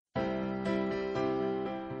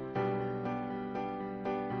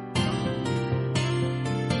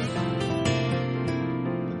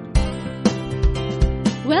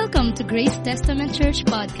Welcome to Grace Testament Church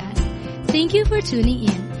Podcast. Thank you for tuning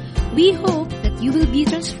in. We hope that you will be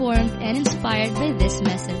transformed and inspired by this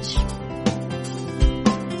message.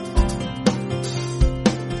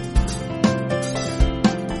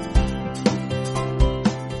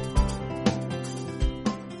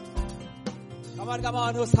 Come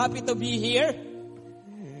on, who's happy to be here?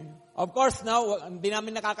 Of course, no, hindi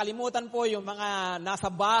namin nakakalimutan po yung mga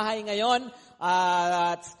nasa bahay ngayon.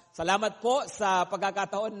 At salamat po sa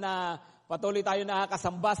pagkakataon na patuloy tayo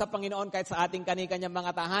nakakasamba sa Panginoon kahit sa ating kani-kanyang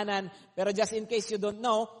mga tahanan. Pero just in case you don't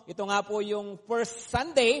know, ito nga po yung first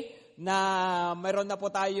Sunday na mayroon na po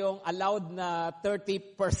tayong allowed na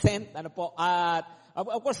 30%. At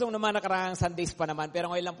of course, nung naman nakaraang Sundays pa naman. Pero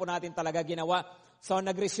ngayon lang po natin talaga ginawa. So,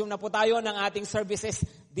 nag-resume na po tayo ng ating services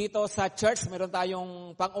dito sa church. Meron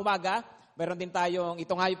tayong pang-umaga. Meron din tayong,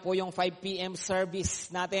 ito nga po yung 5 p.m.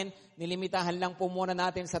 service natin. Nilimitahan lang po muna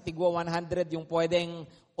natin sa Tigwa 100 yung pwedeng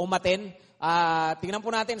umaten. Tingnan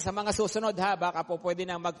po natin sa mga susunod ha. Baka po pwede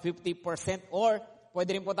na mag 50% or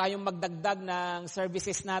pwede rin po tayong magdagdag ng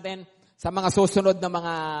services natin sa mga susunod na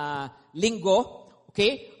mga linggo.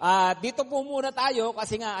 Okay? Dito po muna tayo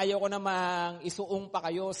kasi nga ayaw ko namang isuong pa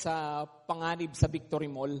kayo sa panganib sa Victory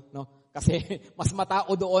Mall, no? Kasi mas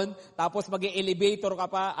matao doon, tapos mag-elevator ka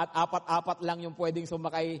pa at apat-apat lang yung pwedeng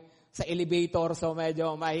sumakay sa elevator, so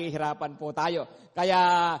medyo mahihirapan po tayo.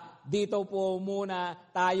 Kaya dito po muna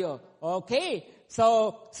tayo. Okay?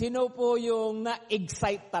 So, sino po yung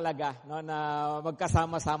na-excite talaga, no, na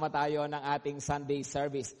magkasama-sama tayo ng ating Sunday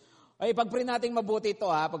service? Ay, ipag-pray natin mabuti ito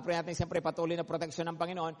ha. Pag-pray natin siyempre patuloy na proteksyon ng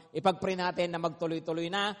Panginoon. Ipag-pray natin na magtuloy-tuloy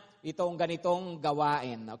na itong ganitong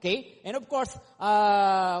gawain. Okay? And of course,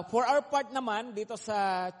 for our part naman dito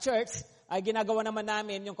sa church, ay ginagawa naman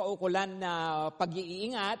namin yung kaukulan na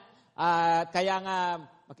pag-iingat. Kaya nga,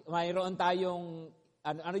 mayroon tayong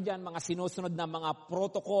mga sinusunod na mga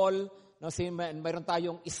protocol. No? Mayroon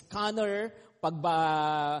tayong scanner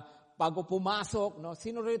bago pumasok, no?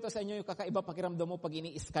 Sino rito sa inyo yung kakaiba pakiramdam mo pag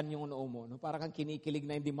ini-scan yung noo mo, no? Para kang kinikilig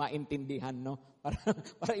na hindi maintindihan, no?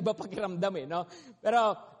 Para iba pakiramdam no? Pero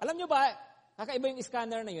alam nyo ba, kakaiba yung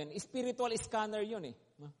scanner na yun, spiritual scanner yun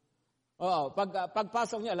no? Oo,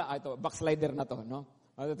 pagpasok niya, ito, backslider na to, no?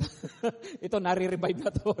 Ito, nare-revive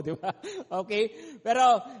na to, di ba? Okay?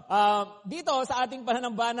 Pero dito, sa ating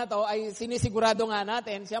pananambahan na to, ay sinisigurado nga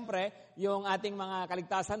natin, siyempre, yung ating mga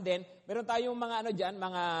kaligtasan din. Meron tayong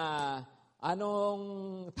mga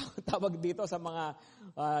tawag dito sa mga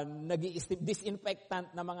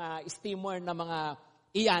disinfectant na mga steamer na mga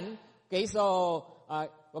iyan. Okay, so,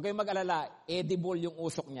 huwag kayong mag-alala, edible yung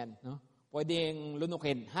usok niyan, no? Pwedeng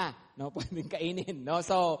lunukin, no? Pwedeng kainin, no?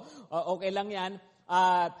 So, okay lang yan.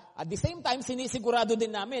 At the same time, sinisigurado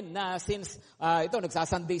din namin na since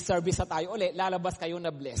nagsa-Sunday service na tayo ulit, lalabas kayo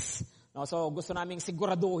na bless. No, so gusto naming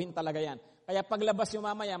siguraduhin talaga yan. Kaya paglabas nyo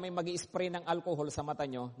mamaya, may mag-i-spray ng alcohol sa mata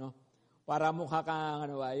nyo, no? Para mukha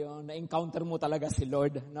kang, yung na-encounter mo talaga si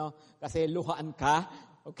Lord, no? Kasi luhaan ka.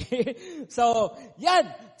 Okay? So, yan.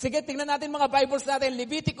 Sige, tingnan natin mga Bibles natin.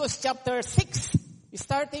 Leviticus chapter 6,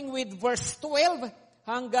 starting with verse 12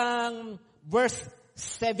 hanggang verse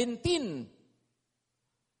 17.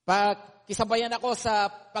 Kisabayan ako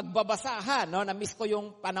sa pagbabasa, no? Na-miss ko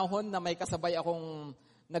yung panahon na may kasabay akong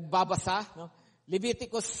nagbabasa, no?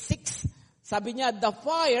 Leviticus 6, sabi niya, the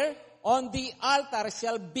fire on the altar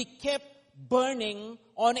shall be kept burning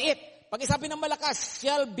on it. Pag isabi ng malakas,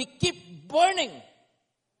 shall be kept burning.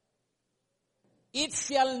 It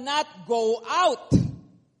shall not go out.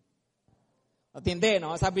 At hindi,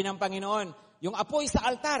 no? Sabi ng Panginoon, yung apoy sa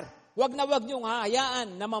altar, wag na wag niyong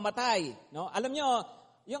hayaan na mamatay, no? Alam niyo,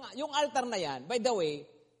 yung altar na yan, by the way,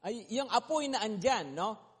 ay yung apoy na andyan,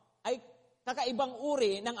 no? Ay kakaibang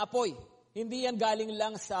uri ng apoy. Hindi yan galing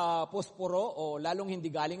lang sa posporo o lalong hindi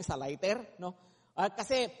galing sa lighter, no?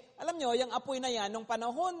 Kasi alam nyo, yung apoy na yan, nung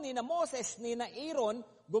panahon ni na Moses, ni na Aaron,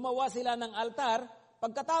 gumawa sila ng altar.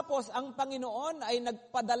 Pagkatapos, ang Panginoon ay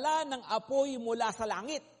nagpadala ng apoy mula sa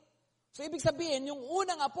langit. So ibig sabihin, yung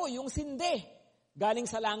unang apoy, yung sinde, galing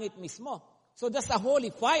sa langit mismo. So that's a holy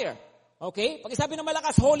fire. Okay? Pag isabi ng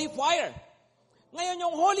malakas, holy fire. Ngayon,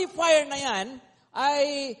 yung holy fire na yan,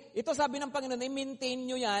 ay, ito sabi ng Panginoon, i-maintain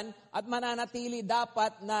nyo yan at mananatili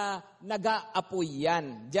dapat na nag-aapoy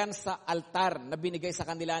yan dyan sa altar na binigay sa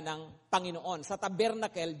kanila ng Panginoon, sa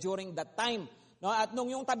tabernacle during that time. No? At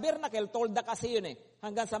nung yung tabernacle, tolda kasi yun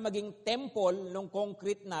hanggang sa maging temple, nung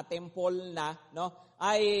concrete na temple na, no?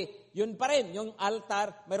 Ay yun pa rin, yung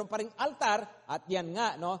altar, mayroon pa rin altar at yan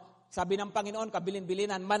nga, no? Sabi ng Panginoon,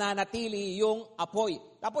 kabilin-bilinan, mananatili yung apoy.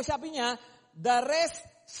 Tapos sabi niya, the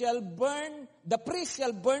priest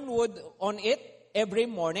shall burn wood on it every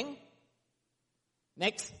morning.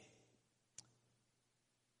 Next.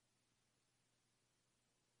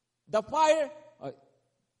 the fire,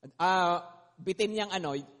 bitin niyang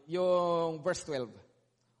yung verse 12.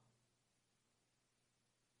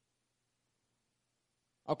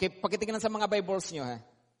 Okay, pakitingnan sa mga Bibles niyo, ha?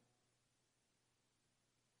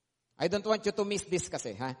 I don't want you to miss this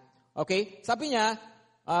kasi, ha? Okay, sabi niya,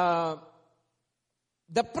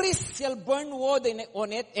 the priest shall burn wood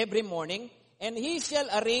on it every morning, and he shall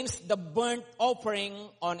arrange the burnt offering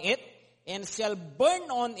on it, and shall burn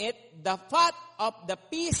on it the fat of the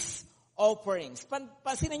peace offerings.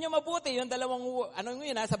 Pansinin niyo mabuti yung dalawang,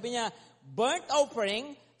 sabi niya, burnt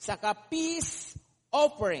offering, saka peace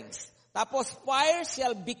offerings. Tapos, fire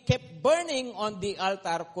shall be kept burning on the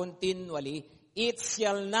altar continually. It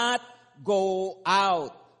shall not go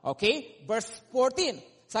out. Okay? Verse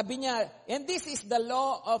 14. Sabi niya, and this is the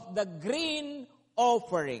law of the grain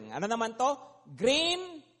offering. Ano naman to?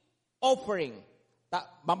 Grain offering.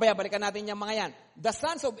 Mamaya, balikan natin yung mga yan. The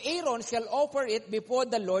sons of Aaron shall offer it before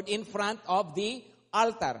the Lord in front of the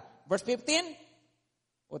altar. Verse 15.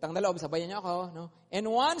 Utang na loob, sabayan niyo ako. No? And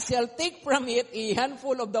one shall take from it a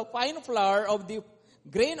handful of the fine flour of the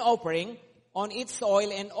grain offering on its oil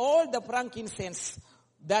and all the frankincense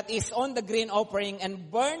that is on the grain offering, and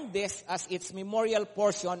burn this as its memorial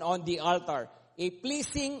portion on the altar, a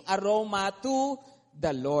pleasing aroma to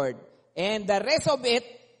the Lord. And the rest of it,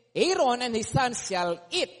 Aaron and his sons shall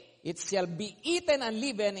eat. It shall be eaten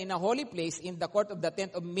unleavened in a holy place in the court of the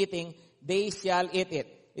tent of meeting. They shall eat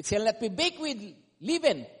it. It shall not be baked with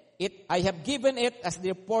leaven. I have given it as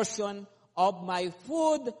the portion of my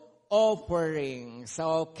food offering.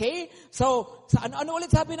 So, okay? So, ano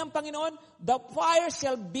ulit sabi ng Panginoon? The fire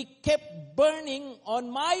shall be kept burning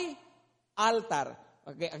on my altar.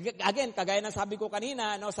 Okay, again, kagaya ng sabi ko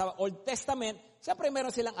kanina, sa Old Testament, siyempre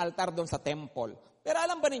meron silang altar doon sa temple. Pero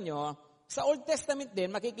alam ba ninyo, sa Old Testament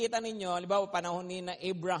din, makikita ninyo, halimbawa panahon ni na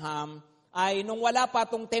Abraham, ay nung wala pa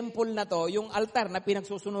tong temple na to, yung altar na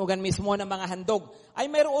pinagsusunugan mismo ng mga handog, ay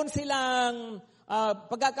meron silang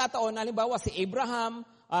pagkakataon, halimbawa si Abraham,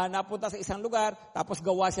 napunta sa isang lugar, tapos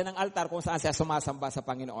gawa siya ng altar kung saan siya sumasamba sa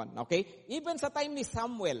Panginoon. Okay? Even sa time ni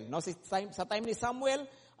Samuel, sa time ni Samuel,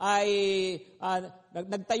 ay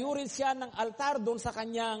nagtayo rin siya ng altar doon sa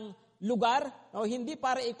kanyang lugar, hindi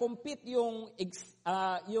para i-compete yung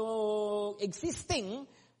existing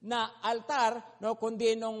na altar,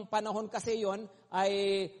 kundi nung panahon kasi yon ay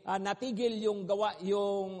natigil yung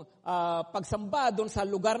pagsamba doon sa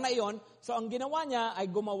lugar na iyon. So ang ginawa niya ay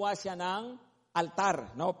gumawa siya ng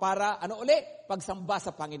altar, para pagsamba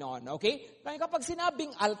sa Panginoon. Okay? Kaya kapag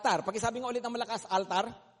sinabing altar, pakisabi nga ulit ng malakas, altar.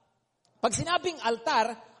 Pag sinabing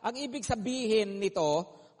altar, ang ibig sabihin nito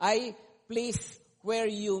ay place where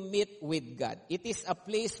you meet with God. It is a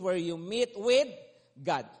place where you meet with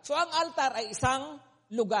God. So ang altar ay isang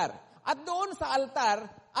lugar. At doon sa altar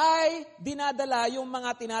ay dinadala yung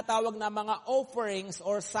mga tinatawag na mga offerings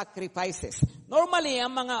or sacrifices. Normally,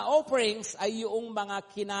 ang mga offerings ay yung mga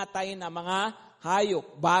kinatay na mga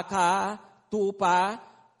hayop, baka, tupa,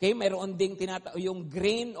 okay, mayroon ding yung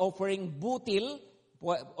grain offering, butil,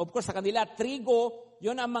 of course sa kanila, trigo,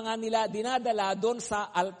 yun ang mga nila dinadala doon sa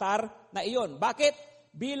altar na iyon. Bakit?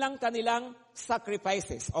 Bilang kanilang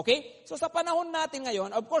sacrifices. Okay? So sa panahon natin ngayon,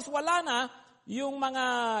 of course wala na yung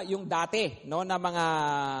dati, na mga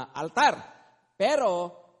altar. Pero,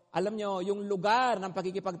 alam nyo, yung lugar ng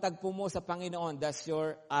pagkikipagtagpo mo sa Panginoon, that's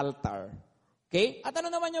your altar. Okay? At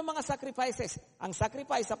ano naman yung mga sacrifices? Ang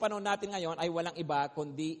sacrifice sa panahon natin ngayon ay walang iba,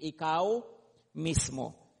 kundi ikaw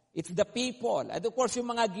mismo. It's the people. At of course,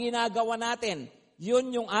 yung mga ginagawa natin,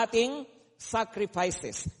 yun yung ating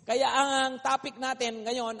sacrifices. Kaya ang topic natin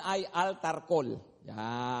ngayon ay altar call.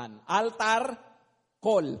 Yan. Altar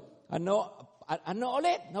call. Ano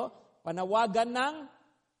ulit? Panawagan ng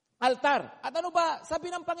altar. At ano ba? Sabi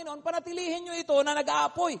ng Panginoon, panatilihin nyo ito na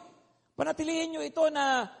nag-aapoy. Panatilihin nyo ito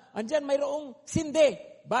na andyan mayroong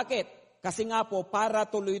sindi. Bakit? Kasi nga po, para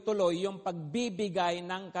tuloy-tuloy yung pagbibigay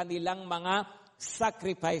ng kanilang mga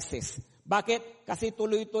sacrifices. Bakit? Kasi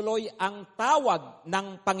tuloy-tuloy ang tawag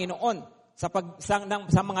ng Panginoon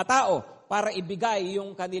sa mga tao para ibigay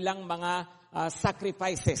yung kanilang mga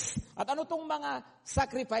sacrifices. At ano tong mga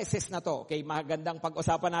sacrifices na to? Okay, magandang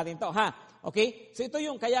pag-usapan natin to, ha? Okay? So ito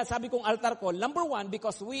yung, kaya sabi kong altar call. Number one,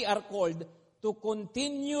 because we are called to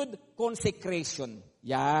continued consecration.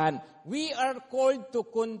 Yan. We are called to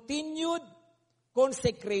continued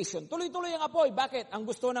consecration. Tuloy-tuloy ang apoy. Bakit? Ang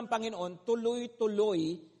gusto ng Panginoon,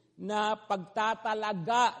 tuloy-tuloy na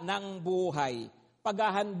pagtatalaga ng buhay.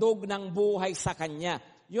 Paghahandog ng buhay sa Kanya.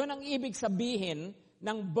 Yun ang ibig sabihin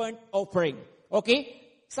ng burnt offering. Okay?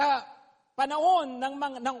 Sa panahon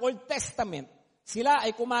ng Old Testament, sila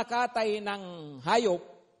ay kumakatay ng hayop,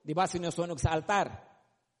 di ba, sinusunog sa altar.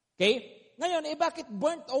 Okay? Ngayon, bakit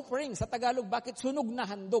burnt offering? Sa Tagalog, bakit sunog na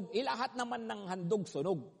handog? Lahat naman ng handog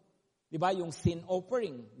sunog. Di ba? Yung sin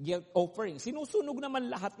offering, guilt offering. Sinusunog naman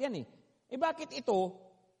lahat yan bakit ito,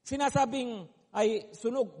 sinasabing ay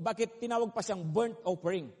sunog? Bakit tinawag pa siyang burnt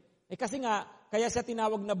offering? Kasi nga, kaya siya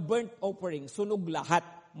tinawag na burnt offering, sunog lahat.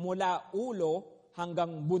 Mula ulo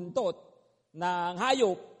hanggang buntot ng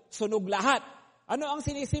hayop, sunog lahat. Ano ang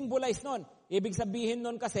sinisimbolize nun? Ibig sabihin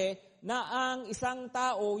nun kasi na ang isang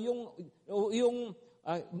tao,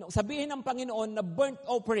 sabihin ng Panginoon na burnt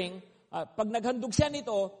offering, pag naghandog siya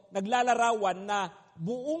nito, naglalarawan na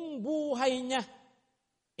buong buhay niya,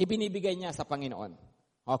 ibinibigay niya sa Panginoon.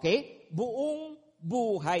 Okay? Buong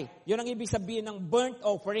buhay. Yun ang ibig sabihin ng burnt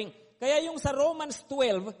offering. Kaya yung sa Romans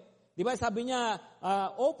 12, di ba sabi niya,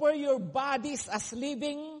 offer your bodies as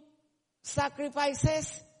living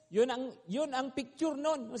sacrifices. Yun ang picture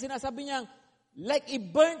nun. Yung sinasabi niya, like a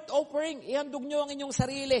burnt offering, ihandog nyo ang inyong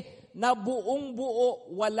sarili na buong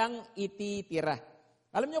buo, walang ititira.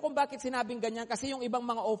 Alam niyo kung bakit sinabing ganyan? Kasi yung ibang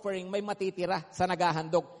mga offering may matitira sa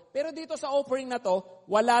naghahandog. Pero dito sa offering na to,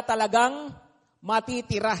 wala talagang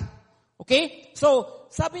matitira. Okay? So,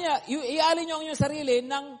 sabi niya, ialin nyo ang inyong sarili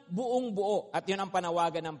ng buong buo. At yun ang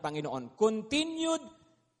panawagan ng Panginoon. Continued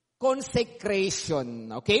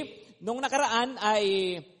consecration. Okay? Nung nakaraan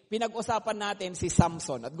ay pinag-usapan natin si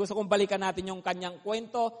Samson. At gusto kong balikan natin yung kanyang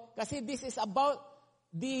kwento kasi this is about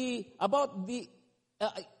the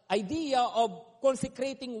idea of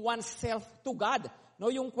consecrating oneself to God.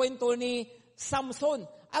 No, yung kwento ni Samson.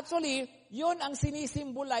 Actually, yun ang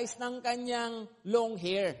sinisimbolize ng kanyang long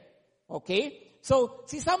hair. Okay? So,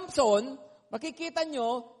 si Samson, makikita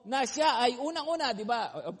nyo na siya ay unang-una, di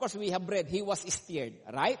ba? Of course, we have read, he was steered.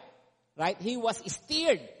 Right? Right? He was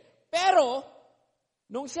steered. Pero,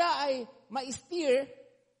 nung siya ay ma-steer,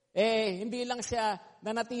 hindi lang siya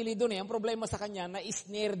nanatili doon. Ang problema sa kanya,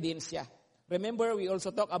 na-snare din siya. Remember, we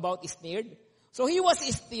also talk about snared. So, he was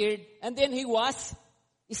steered, and then he was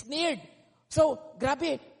snared. So,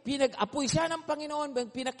 grabe, pinag-apoy siya ng Panginoon,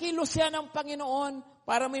 pinakilos siya ng Panginoon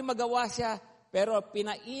para may magawa siya, pero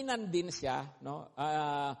pinainan din siya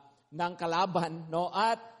ng kalaban,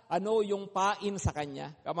 at yung pain sa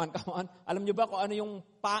kanya. Come on. Alam niyo ba kung ano yung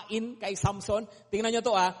pain kay Samson? Tingnan niyo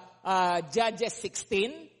to Judges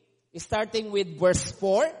 16, starting with verse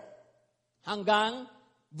 4 hanggang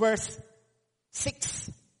verse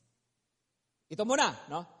 6. Ito muna,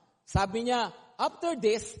 Sabi niya, after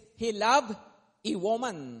this, he loved a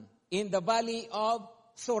woman in the valley of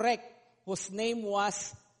Sorek, whose name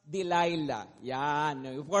was Delilah. Yan.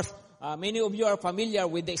 Of course, many of you are familiar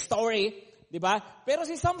with the story, di ba? Pero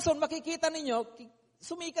si Samson, makikita ninyo,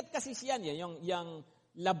 sumikat kasi siya yung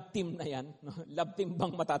love team na yan. Love team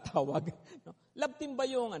bang matatawag? Love team ba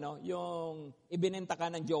yung ibinenta ka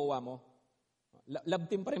ng jowa mo? Love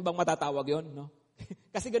team pa rin bang matatawag yun?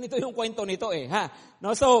 Kasi ganito yung kwento nito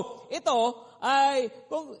So, ito ay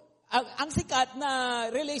ang sikat na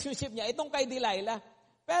relationship niya, itong kay Delilah.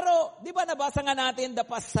 Pero, di ba nabasa nga natin the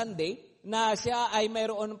past Sunday na siya ay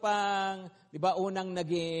mayroon pang, di ba, unang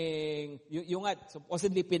naging, yung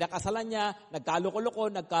supposedly pinakasalan niya, nagkaluko-luko,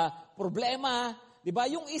 nagka-problema. Di ba?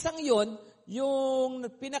 Yung isang yon, yung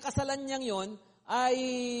pinakasalan niyang yon ay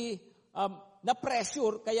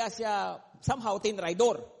na-pressure, kaya siya somehow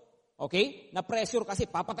tinraidor. Okay? Na-pressure kasi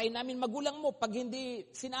papatayin namin magulang mo pag hindi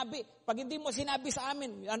mo sinabi sa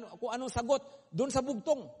amin kung anong sagot doon sa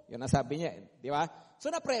bugtong. Yun ang sabi niya, di ba? So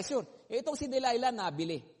na-pressure. Itong si Delilah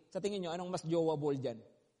nabili. Sa tingin niyo, anong mas jowable dyan?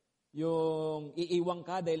 Yung iiwang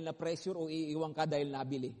ka dahil na-pressure o iiwang ka dahil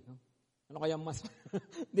nabili? Ano kaya mas?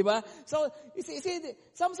 Di ba? So,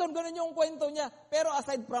 Samson, ganun yung kwento niya. Pero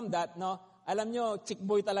aside from that, alam niyo, chick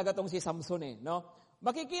boy talaga tong si Samson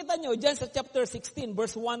Makikita nyo, dyan sa chapter 16,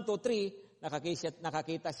 verse 1 to 3,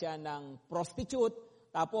 nakakita siya ng prostitute,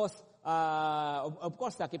 tapos, of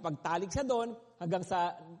course, nakipagtalik siya doon, hanggang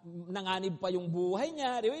sa nanganib pa yung buhay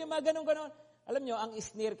niya, di ba? Yung mga ganun-ganon. Alam nyo, ang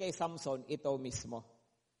snare kay Samson, ito mismo.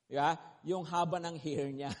 Di ba? Yung haba ng hair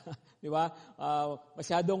niya. Di ba?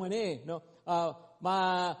 Masyadong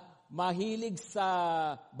mahilig sa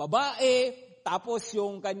babae, tapos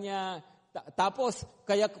yung kanya... Tapos,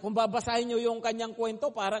 kaya kung babasahin nyo yung kanyang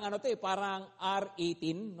kwento, parang parang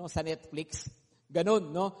R18 sa Netflix.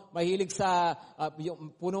 Ganun, Mahilig sa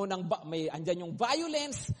yung puno ng andyan yung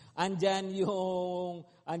violence, andyan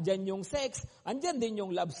yung sex, andyan din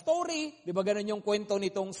yung love story, 'di ba? Ganun yung kwento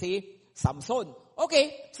nitong si Samson.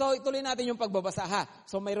 Okay, so ituloy natin yung pagbabasa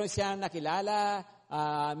So mayroon siyang nakilala,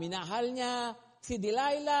 minahal niya si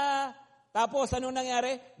Delilah. Tapos ano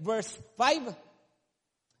nangyari? Verse 5.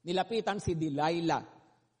 Nilapitan si Delilah.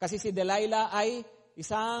 Kasi si Delilah ay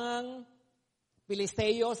isang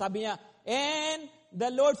Pilisteo, sabi niya, and the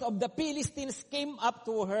lords of the Philistines came up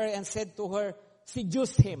to her and said to her,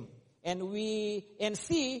 seduce him, and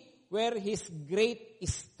see where his great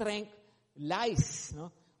strength lies.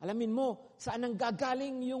 No? Alamin mo, saan ang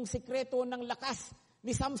gagaling yung sekreto ng lakas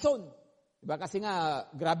ni Samson? Diba? Kasi nga,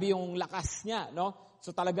 grabe yung lakas niya. No?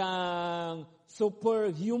 So talagang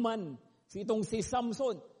superhuman itong si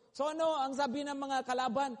Samson. So ano ang sabi ng mga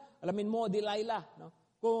kalaban? Alamin mo, Delilah, no?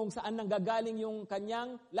 Kung saan nanggagaling yung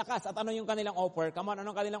kanyang lakas. At ano yung kanilang offer? Come on,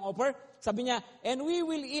 anong kanilang offer? Sabi niya, and we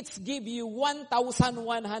will each give you 1,100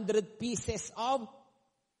 pieces of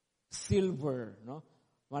silver. No?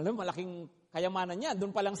 Malaking kayamanan niya.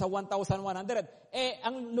 Doon pa lang sa 1,100.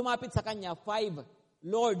 Ang lumapit sa kanya, 5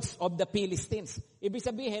 lords of the Philistines. Ibig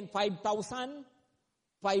sabihin,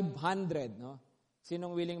 5,500. No?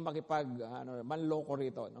 Sinong willing manloko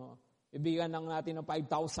rito? No? Ibigyan lang natin ng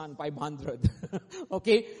 5,500.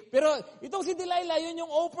 Okay? Pero itong si Delilah, yun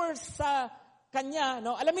yung offer sa kanya.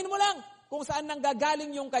 No? Alamin mo lang kung saan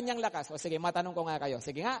nanggagaling yung kanyang lakas. O sige, matanong ko nga kayo.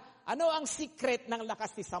 Sige nga, ano ang secret ng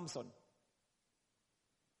lakas ni Samson?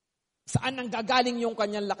 Saan nanggagaling yung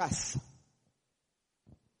kanyang lakas?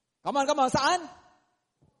 Come on, saan?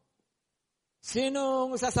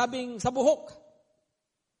 Sinong sasabing sa buhok?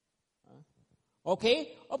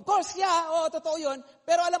 Okay? Of course, totoo yun.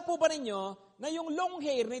 Pero alam po ba ninyo na yung long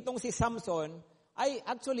hair nitong si Samson ay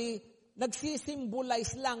actually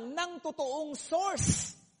nagsisimbolize lang ng totoong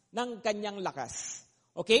source ng kanyang lakas.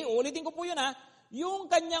 Okay? Uulitin ko po yun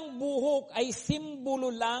Yung kanyang buhok ay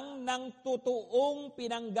simbolo lang ng totoong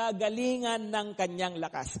pinanggagalingan ng kanyang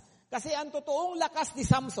lakas. Kasi ang totoong lakas ni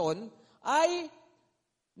Samson ay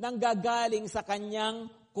nanggagaling sa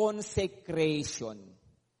kanyang consecration.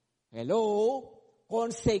 Hello?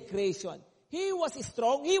 Consecration. He was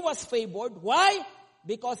strong. He was favored. Why?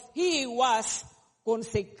 Because he was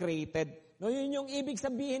consecrated. No, yun yung ibig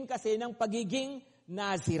sabihin kasi ng pagiging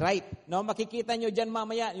Nazirite. No, makikita nyo dyan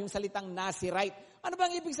mamaya yung salitang Nazirite. Ano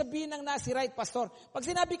bang ibig sabihin ng Nazirite, Pastor? Pag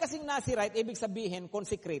sinabi kasing Nazirite, ibig sabihin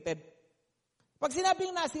consecrated. Pag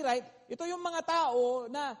sinabing Nazirite, ito yung mga tao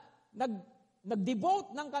na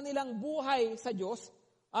nag-devote ng kanilang buhay sa Diyos.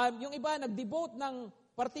 Yung iba nag-devote ng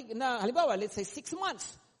halimbawa, let's say 6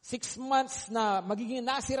 months. 6 months na magiging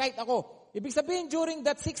Nazirite ako. Ibig sabihin, during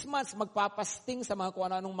that 6 months, magpapasting sa mga kung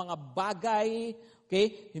ano-anong mga bagay.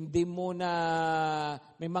 Okay? Hindi mo na,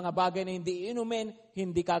 may mga bagay na hindi inumin,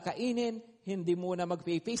 hindi kakainin, hindi mo na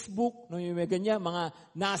mag-Facebook, no, yung may ganyan, mga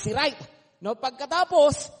Nazirite. No,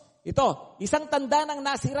 pagkatapos, ito, isang tanda ng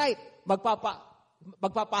Nazirite,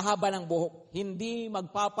 magpapahaba ng buhok, hindi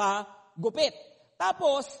magpapagupit.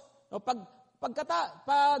 Tapos, no,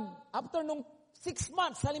 after nung 6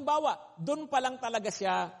 months, halimbawa, doon pa lang talaga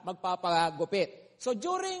siya magpapagupit. So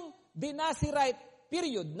during the Nazirite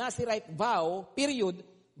period, Nazirite vow period,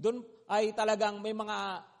 doon ay talagang may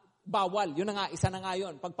mga bawal. Yun na nga, isa na nga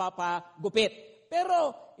yun, pagpapagupit.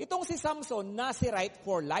 Pero itong si Samson, Nazirite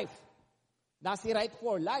for life. Nazirite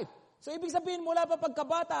for life. So ibig sabihin, mula pa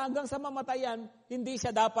pagkabata hanggang sa mamatayan, hindi siya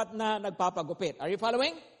dapat na nagpapagupit. Are you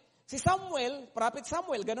following? Si Samuel, Prophet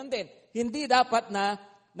Samuel, ganun din. Hindi dapat na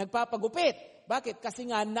nagpapagupit. Bakit? Kasi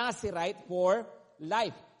nga Nazirite for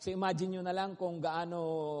life. So imagine nyo na lang kung gaano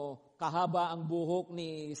kahaba ang buhok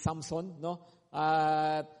ni Samson, no?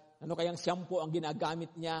 At ano kayang shampoo ang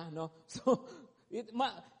ginagamit niya, no? So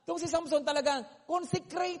itong si Samson talagang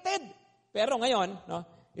consecrated. Pero ngayon,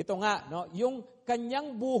 no? Ito nga, no? Yung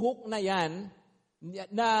kanyang buhok na yan,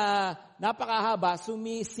 na napakahaba,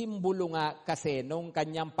 sumisimbolo nga kasi nung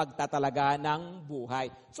kanyang pagtatalaga ng buhay.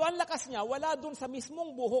 So ang lakas niya, wala dun sa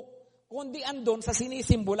mismong buhok, kundi andun sa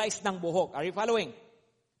sinisimbolize ng buhok. Are you following?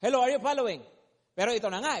 Hello, are you following? Pero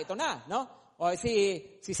ito na, no? O si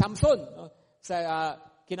Samson, no?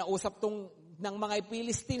 Kinausap ng mga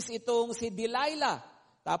Philistines itong si Delilah.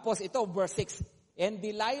 Tapos ito, verse 6. And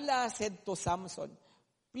Delilah said to Samson,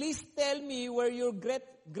 please tell me where your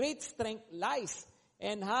great strength lies,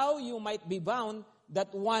 and how you might be bound that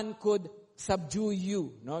one could subdue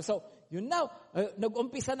you. No? So, yun now,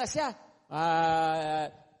 nag-umpisa na siya.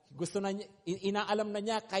 Gusto na niya, inaalam na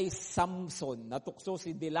niya kay Samson. Natukso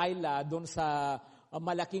si Delilah doon sa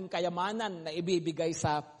malaking kayamanan na ibibigay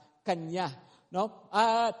sa kanya. No?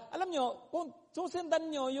 Alam nyo, kung susundan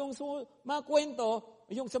nyo yung mga kwento,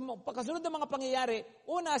 yung pagkasunod ng mga pangyayari,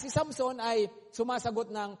 una, si Samson ay sumasagot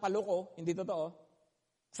ng paloko, hindi totoo.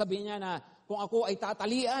 Sabi niya na, kung ako ay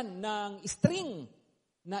tatalian ng string,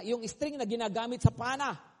 na yung string na ginagamit sa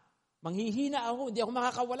pana, manghihina ako, hindi ako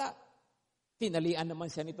makakawala. Tinalian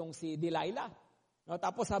naman siya nitong si Delilah. No,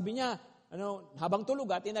 tapos sabi niya, habang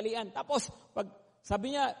tulog, tinalian. Tapos,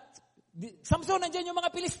 sabi niya, Samson, nandiyan yung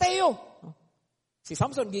mga Pilisteo. Si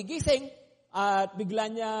Samson gigising at bigla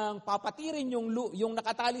niyang papatirin yung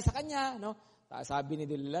nakatali sa kanya, no? Sabi ni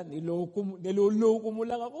Delilah, niloloko mo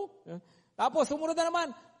lang ako. Tapos sumunod na naman,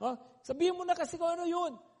 no? Sabihin mo na kasi kung ano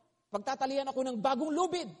yun. Pagtatalian ako ng bagong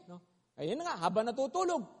lubid, no? Ayun nga, habang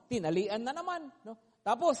natutulog, tinalian na naman, no?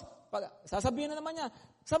 Tapos sasabihin na naman niya,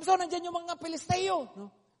 Samson, nandiyan yung mga Pilisteo, no?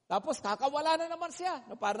 Tapos kakawala na naman siya,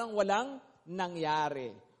 no? Parang walang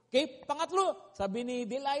nangyari. Okay, pangatlo, sabi ni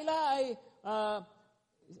Delilah ay,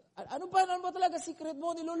 ano ba talaga secret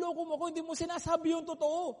mo? Niloloko mo ako, hindi mo sinasabi yung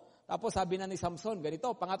totoo. Tapos sabi na ni Samson,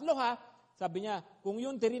 ganito, pangatlo ha, sabi niya, kung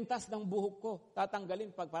yung tirintas ng buhok ko,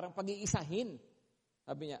 tatanggalin, parang pag-iisahin.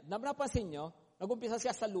 Sabi niya, napansin nyo, nag-umpisa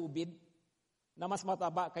siya sa lubid, na mas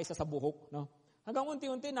mataba kaysa sa buhok. No? Hanggang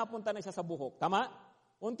unti-unti, napunta na siya sa buhok. Tama?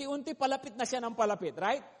 Unti-unti, palapit na siya ng palapit.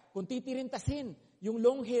 Right? Kung titirintasin, yung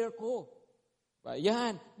long hair ko,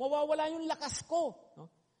 yan, mawawala yung lakas ko. No?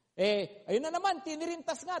 Ayun na naman,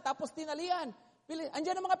 tinirintas nga, tapos tinalian.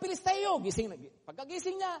 Andiyan ang mga Pilisteo.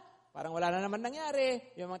 Pagkagising niya, parang wala na naman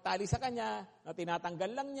nangyari. Yung mga tali sa kanya, no, tinatanggal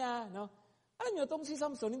lang niya. No? Alam niyo, itong si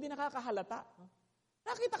Samson, hindi nakakahalata. No?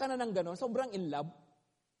 Nakita ka na ng gano'n, sobrang in love.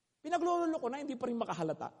 Pinaglulolo ko na, hindi pa rin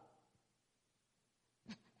makahalata.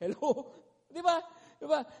 Hello? Di ba?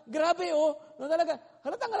 Grabe, oh. No, talaga,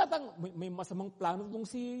 halatang. May masamang plano itong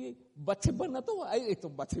si Batsiba na to. Ay,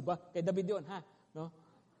 itong Batsiba. Kay David yun, ha? No?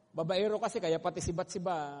 Babaero kasi, kaya pati si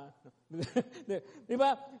Batsiba. Di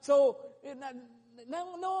ba? So,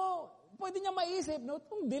 pwede niya maisip, no?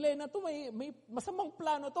 Itong delay na to, may masamang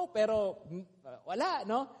plano to, pero wala,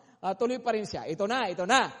 no? Tuloy pa rin siya. Ito na.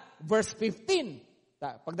 Verse 15.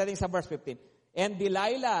 Pagdating sa verse 15. And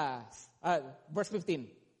Delilah, verse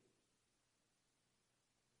 15.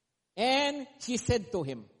 And she said to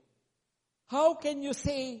him, how can you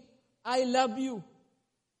say, I love you,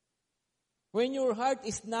 when your heart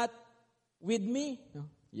is not with me? No?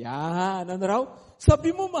 Yan, ano raw?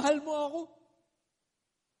 Sabi mo, mahal mo ako.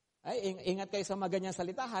 Ay, ingat kayo sa mga ganyan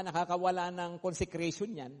salita, ha? Nakakawala ng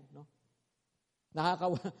consecration yan. No?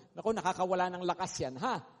 Nakakawala ng lakas yan,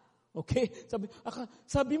 ha? Okay?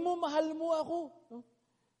 Sabi mo, mahal mo ako. No?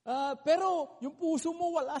 Pero yung puso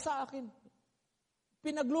mo wala sa akin.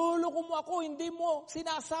 Pinagluloko mo ako, hindi mo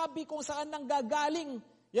sinasabi kung saan nanggagaling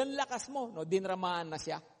yan lakas mo. No, dinramahan na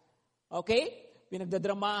siya. Okay?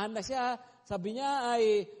 Pinagdadramahan na siya. Sabi niya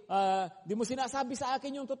ay, di mo sinasabi sa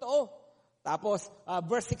akin yung totoo. Tapos,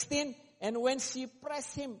 verse 16, and when she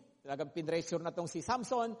pressed him, talagang pinressure na tong si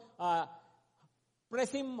Samson, press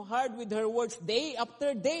him hard with her words day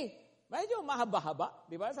after day. Medyo mahaba-haba,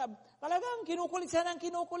 di ba? Talagang kinukulit siya ng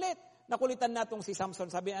kinukulit. Nakulitan na itong si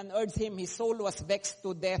Samson. Sabi, and urged him, his soul was vexed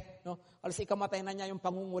to death. No? Alas ikamatay na niya yung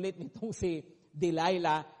pangungulit nitong si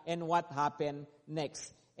Delilah. And what happened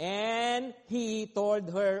next? And he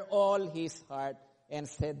told her all his heart and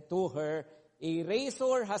said to her, a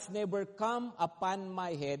razor has never come upon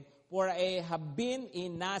my head, for I have been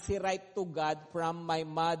a Nazirite to God from my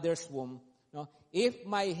mother's womb. No? If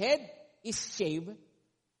my head is shaved,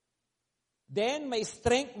 then my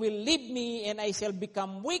strength will leave me and I shall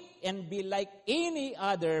become weak and be like any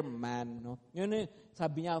other man. No? Yun,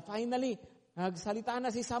 sabi niya, finally, nagsalita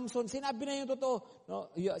na si Samson, sinabi na yung totoo.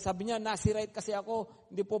 No? Sabi niya, Nazirite kasi ako,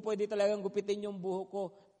 hindi po pwede talagang gupitin yung buhok ko.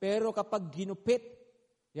 Pero kapag ginupit,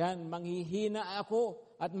 yan, manghihina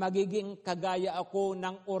ako at magiging kagaya ako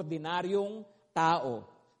ng ordinaryong tao.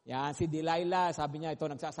 Yan, si Delilah, sabi niya, ito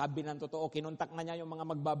nagsasabi ng totoo, kinontak na niya yung mga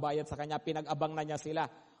magbabayad sa kanya, pinag-abang na niya sila.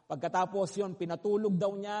 Pagkatapos yun, pinatulog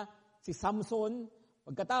daw niya si Samson.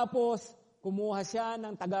 Pagkatapos, kumuha siya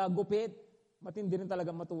ng taga-gupit. Matindi rin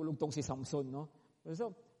talaga matulog tong si Samson, no?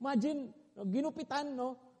 So, imagine, ginupitan,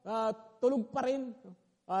 no? Tulog pa rin.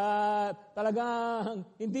 Talagang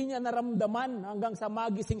hindi niya naramdaman hanggang sa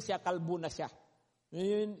magising siya, kalbo na siya.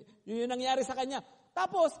 Yun nangyari sa kanya.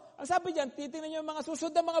 Tapos, ang sabi diyan, titingnan niyo yung mga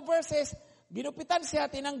susunod na mga verses, ginupitan siya,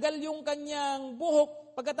 tinanggal yung kanyang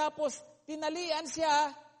buhok, pagkatapos tinalian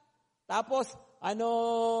siya. Tapos, ano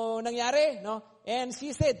nangyari? No? And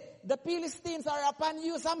she said, the Philistines are upon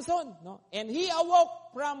you, Samson. No? And he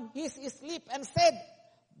awoke from his sleep and said,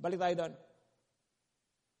 balik tayo doon.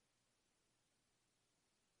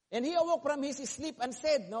 And he awoke from his sleep and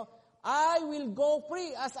said, no, I will go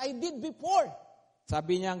free as I did before.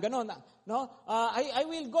 Sabi niya gano'n, no? I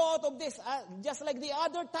will go out of this just like the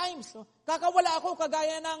other times. No? Kakawala ako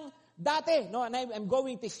kagaya ng dati, no? And I'm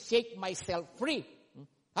going to shake myself free.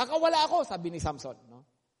 Kakawala ako, sabi ni Samson, no?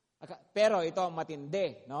 Pero ito ang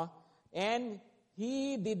matindi, no? And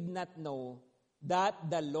he did not know that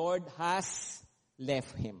the Lord has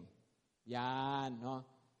left him. Yan, no?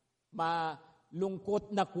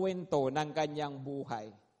 Malungkot na kwento ng kanyang buhay.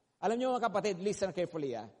 Alam niyo mga kapatid, listen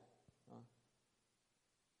carefully.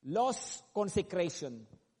 Lost consecration,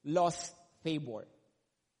 lost favor.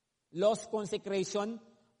 Lost consecration,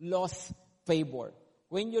 lost favor.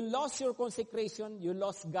 When you lost your consecration, you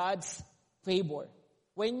lost God's favor.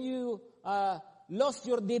 When you lost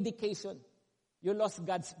your dedication, you lost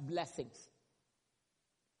God's blessings.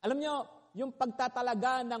 Alam niyo, yung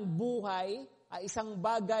pagtatalaga ng buhay ay isang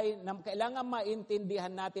bagay na kailangan maintindihan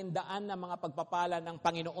natin daan ng mga pagpapala ng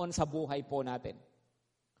Panginoon sa buhay po natin.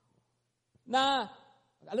 Na,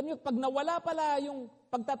 alam niyo, pag nawala pala yung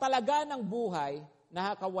pagtatalaga ng buhay,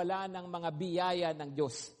 nakakawala ng mga biyaya ng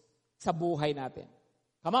Diyos sa buhay natin.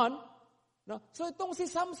 Come on? No? So itong si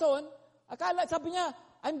Samson, sabi niya,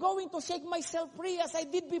 I'm going to shake myself free as I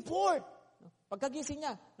did before. No? Pagkagising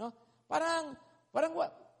niya, no? Parang,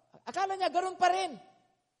 akala niya ganoon pa rin.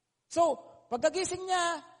 So, pagkagising niya,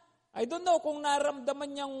 I don't know kung naramdaman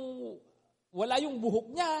niyang wala yung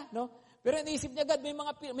buhok niya, no? Pero iniisip niya agad, may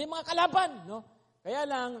mga kalaban, no? Kaya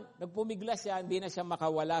lang, nagpumiglas siya, hindi na siya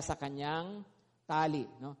makawala sa kanyang tali,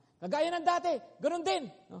 no? Kagaya ng dati, ganoon din,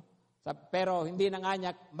 no? Pero hindi na nga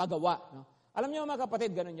niya magawa, no? Alam niyo mga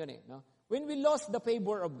kapatid, ganoon yun eh, no? When we lost the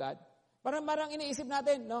favor of God, parang iniisip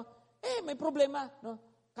natin, no? May problema, no?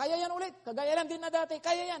 Kaya yan ulit, kagaya lang din na dati,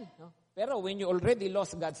 kaya yan, no? Pero when you already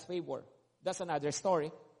lost God's favor, that's another story.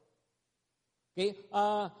 Okay?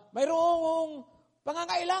 Mayroong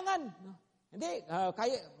pangangailangan, no? Hindi,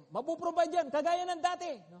 mapuprovide yan, kagaya ng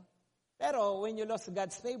dati, no? Pero when you lost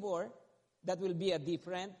God's favor, that will be a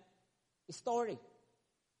different story.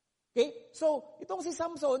 Okay? So, itong si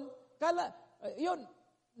Samson,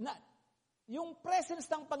 yung presence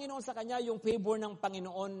ng Panginoon sa kanya, yung favor ng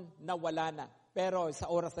Panginoon nawala na. Pero sa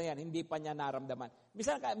oras na yan, hindi pa niya naramdaman.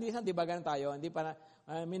 Minsan di ba ganun tayo? Hindi pa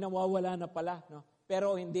may nawawala na pala, no?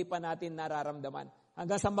 Pero hindi pa natin nararamdaman.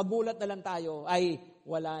 Hanggang sa magulat na lang tayo, ay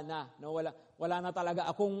wala na. No? Wala na talaga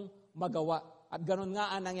akong magawa. At ganun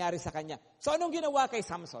nga ang nangyari sa kanya. So anong ginawa kay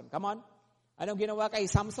Samson? Come on. Anong ginawa kay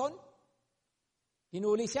Samson?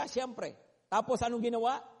 Hinuli siya, siyempre. Tapos anong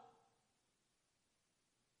ginawa?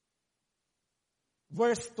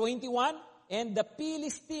 Verse 21, and the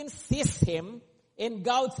Philistines seized him and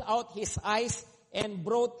gouged out his eyes and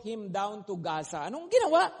brought him down to Gaza. Anong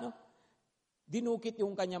ginawa? No? Dinukit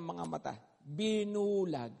yung kanyang mga mata.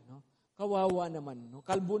 Binulag. No? Kawawa naman. No?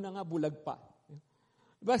 Kalbo na nga, bulag pa.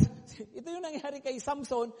 But, ito yung nangyari kay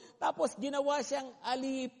Samson. Tapos ginawa siyang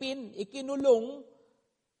alipin, ikinulong.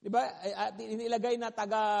 Diba? Inilagay na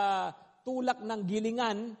taga-tulak ng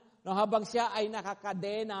gilingan, no? Habang siya ay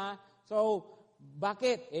nakakadena. So,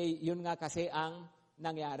 bakit? Yun nga kasi ang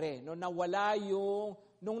nangyari. Nung nawala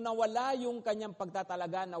yung kanyang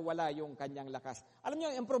pagtatalaga, nawala yung kanyang lakas. Alam niyo,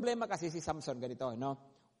 yung problema kasi si Samson ganito, no?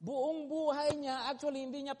 Buong buhay niya, actually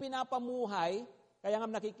hindi niya pinapamuhay, kaya nga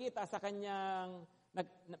nakikita sa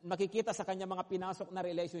kanyang mga pinasok na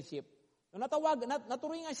relationship.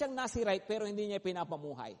 Naturingan siyang nasirite, pero hindi niya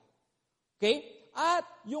pinapamuhay. Okay?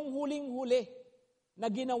 At yung huling-huli na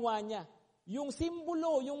ginawa niya, yung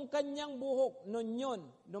simbolo, yung kanyang buhok,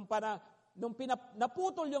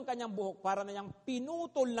 naputol yung kanyang buhok para na niyang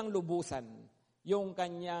pinutol ng lubusan yung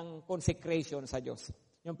kanyang consecration sa Diyos.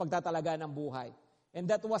 Yung pagtatalaga ng buhay. And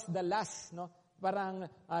that was the last, no? Parang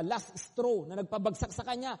last straw na nagpabagsak sa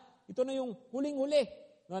kanya. Ito na yung huling-huli,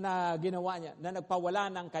 no, na ginawa niya, na nagpawala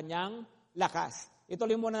ng kanyang lakas.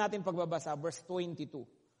 Ituloy muna natin pagbabasa, verse 22.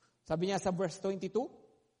 Sabi niya sa verse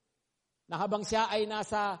 22, na habang siya ay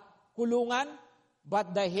nasa kulungan,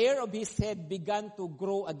 but the hair of his head began to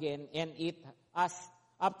grow again, and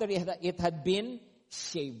after it had been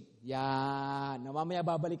shaved. Yan. Mamaya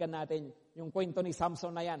babalikan natin yung kwento ni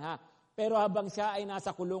Samson na yan, ha? Pero habang siya ay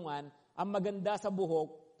nasa kulungan, ang maganda sa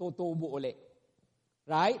buhok, tutubo uli.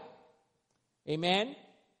 Right? Amen?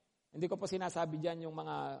 Hindi ko po sinasabi dyan yung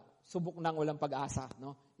mga subok ng walang pag-asa,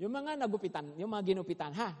 no? Yung mga nagupitan, yung mga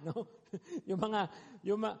ginupitan, ha, no?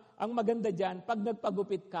 Ang maganda diyan, pag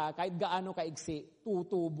nagpagupit ka, kahit gaano kaigsi,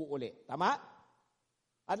 tutubo uli. Tama?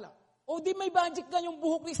 Di may magic na yung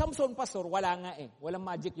buhok ni Samson, pastor. Wala nga eh. Walang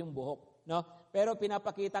magic yung buhok, no? Pero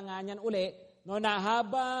pinapakita nga niyan uli, no, na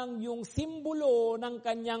habang yung simbolo ng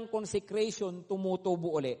kanyang consecration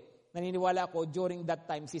tumutubo uli. Naniniwala ko, during that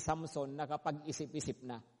time, si Samson nakapag-isip-isip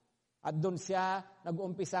na. At doon siya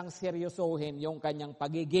nag-umpisang seryosohin yung kanyang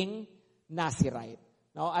pagiging Nazirite.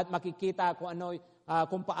 No? At makikita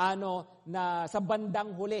kung paano na sa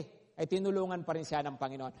bandang huli ay tinulungan pa rin siya ng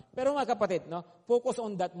Panginoon. Pero mga kapatid, no, focus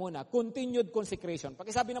on that muna. Continued consecration.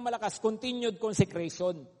 Pakisabi ng malakas, continued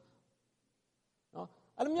consecration. No?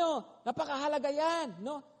 Alam nyo, napakahalaga yan.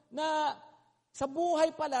 No? Na sa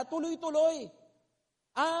buhay pala, tuloy-tuloy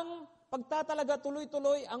ang pagtatalaga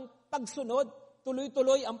tuloy-tuloy ang pagsunod,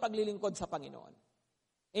 tuloy-tuloy ang paglilingkod sa Panginoon.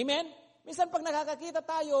 Amen? Minsan pag nakakakita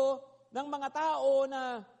tayo ng mga tao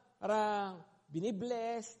na parang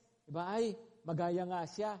binibless, diba? Ay, magaya nga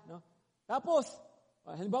siya, no? Tapos,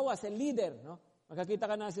 halimbawa, sa leader, no? Magkakita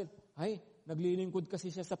ka na sila, ay, naglilingkod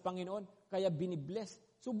kasi siya sa Panginoon, kaya binibless.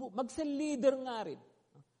 Mag-cell leader nga rin.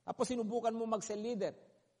 Tapos sinubukan mo mag-cell leader.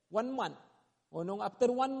 1 month. O nung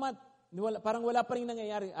after 1 month, parang wala pa rin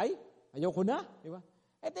nangyayari. Ay, ayoko na. Diba?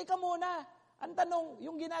 Teka muna. Ang tanong,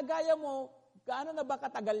 yung ginagaya mo, gaano na ba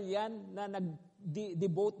katagal yan na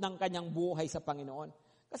nag-devote ng kanyang buhay sa Panginoon?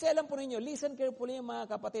 Kasi alam po ninyo, listen carefully mga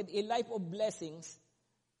kapatid, a life of blessings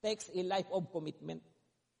takes a life of commitment.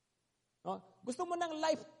 No? Gusto mo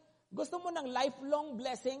ng lifelong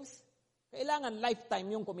blessings, kailangan lifetime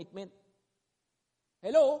yung commitment.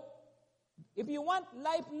 Hello? If you want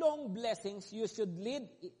lifelong blessings, you should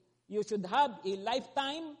have a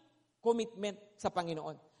lifetime commitment sa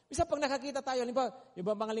Panginoon. Bisa pag nakakita tayo, halimbawa, yung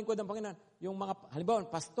mga lingkod ng Panginoon, yung mga, halimbawa,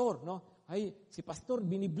 pastor, no? Ay, si pastor,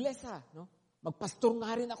 binibless no? Magpastor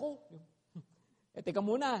nga rin ako. Teka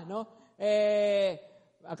muna, no?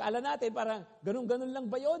 Akala natin, parang, ganun-ganun lang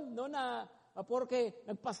ba yun, no? Na, porke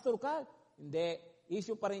nagpastor ka? Hindi.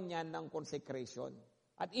 Issue pa rin yan ng consecration.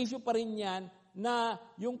 At issue pa rin yan na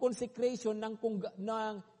yung consecration ng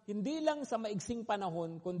hindi lang sa maigsing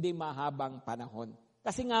panahon, kundi mahabang panahon.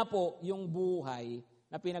 Kasi nga po, yung buhay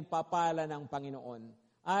na pinagpapala ng Panginoon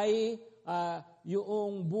ay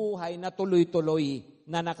yung buhay na tuloy-tuloy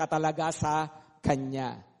na nakatalaga sa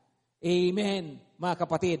Kanya. Amen, mga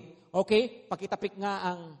kapatid. Okay, pakitapik nga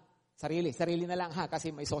ang sarili na lang ha,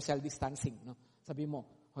 kasi may social distancing. No? Sabi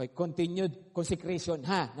mo, okay, continued consecration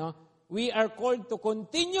ha. No? We are called to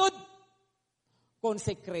continued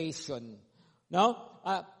consecration. No?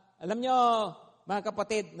 Alam nyo, mga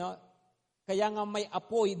kapatid, no? Kaya nga may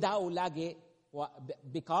apoy daw lagi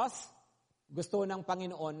because gusto ng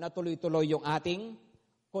Panginoon na tuloy-tuloy yung ating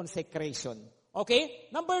consecration. Okay?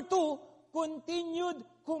 Number 2, continued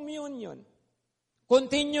communion.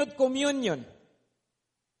 Continued communion.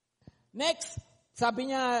 Next, sabi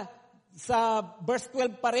niya sa verse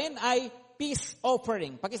 12 pa rin ay peace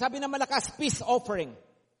offering. Pakisabi na malakas, peace offering.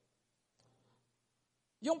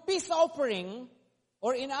 Yung peace offering,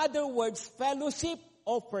 or in other words, fellowship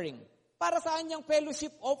offering. Para saan yung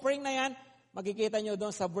fellowship offering na yan? Makikita nyo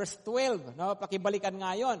doon sa verse 12. No? Pakibalikan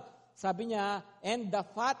nga yun. Sabi niya, and the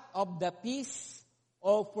fat of the peace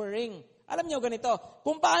offering. Alam nyo ganito,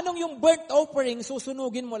 kung paanong yung burnt offering,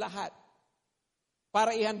 susunugin mo lahat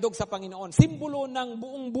para ihandog sa Panginoon. Simbolo ng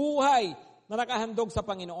buong buhay na nakahandog sa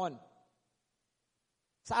Panginoon.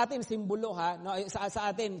 Sa atin, simbolo ha. No, sa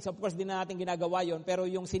atin, of course, din na natin ginagawa yon, pero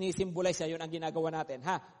yung sinisimbolize siya, yun ang ginagawa natin.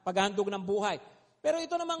 Ha? Paghahandog ng buhay. Pero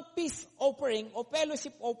ito namang peace offering o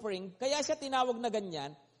fellowship offering, kaya siya tinawag na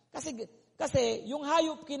ganyan, kasi yung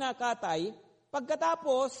hayop kinakatay,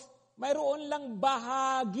 pagkatapos, mayroon lang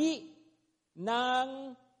bahagi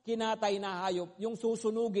ng kinatay na hayop, yung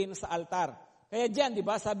susunugin sa altar. Kaya dyan, di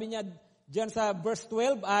ba, sabi niya dyan sa verse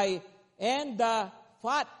 12 ay, and the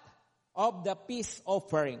fat of the peace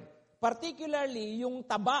offering. Particularly, yung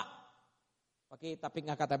taba. Pakitapik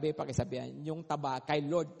nga katabi, pakisabihan, yung taba kay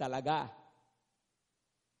Lord talaga.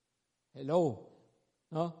 Hello?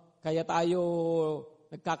 No? Kaya tayo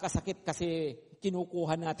nagkakasakit kasi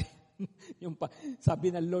kinukuha natin.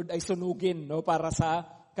 Sabi ng Lord ay sunugin, no, para sa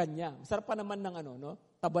Kanya. Masarap pa naman ng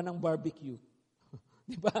no? Taba ng barbecue.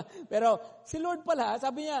 Di ba? Pero si Lord pala,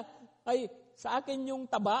 sabi niya, ay sa akin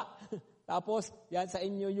yung taba, tapos yan sa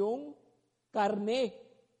inyo yung karne,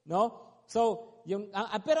 no? So,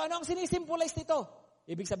 pero ano ang sinisimbolize nito?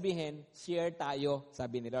 Ibig sabihin, share tayo,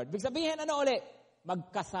 sabi ni Lord. Ibig sabihin, ano uli?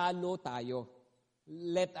 Magkasalo tayo.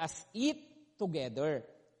 Let us eat together.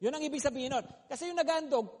 Yun ang ibig sabihin nun. Kasi yung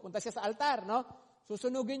naghandog, punta siya sa altar, no?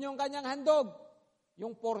 Susunugin yung kanyang handog.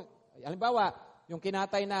 Halimbawa, yung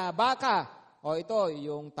kinatay na baka, o ito,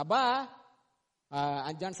 yung taba,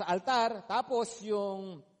 andyan sa altar, tapos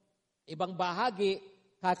yung ibang bahagi,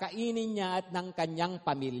 kakainin niya at ng kanyang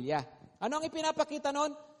pamilya. Ano ang ipinapakita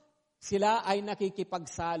nun? Sila ay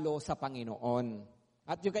nakikipagsalo sa Panginoon.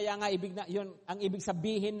 At yung kaya nga, yun ang ibig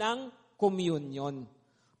sabihin ng communion.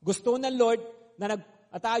 Gusto ng Lord na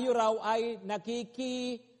tayo raw ay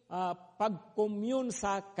nakikipag-commune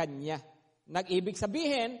sa Kanya. Nag-ibig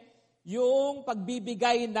sabihin, yung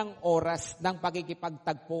pagbibigay ng oras ng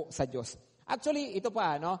pagkikipagtagpo sa Diyos. Actually, ito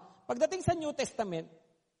pa, no? Pagdating sa New Testament,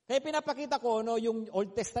 kaya pinapakita ko, no, yung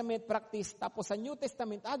Old Testament practice, tapos sa New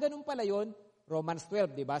Testament, ganun pala yun, Romans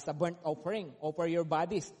 12, di ba? Sa burnt offering, offer your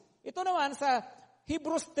bodies. Ito naman sa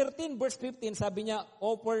Hebrews 13, verse 15, sabi niya,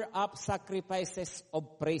 offer up sacrifices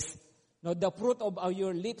of praise. No, the fruit of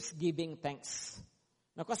your lips giving thanks.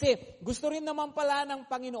 No, kasi gusto rin naman pala ng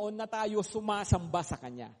Panginoon na tayo sumasamba sa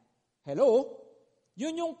Kanya. Hello?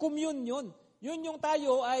 Yun yung communion. Yun yung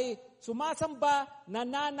tayo ay sumasamba,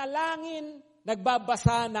 nananalangin,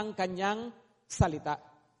 nagbabasa ng Kanyang salita.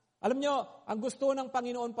 Alam nyo, ang gusto ng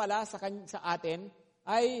Panginoon pala sa atin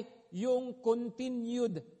ay yung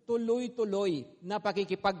continued, tuloy-tuloy na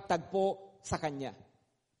pakikipagtagpo sa Kanya.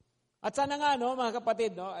 At sana nga, no, mga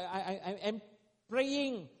kapatid, no, I'm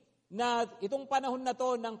praying na itong panahon na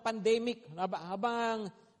to ng pandemic, habang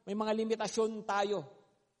may mga limitasyon tayo,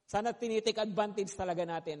 sana tinitake advantage talaga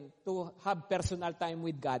natin to have personal time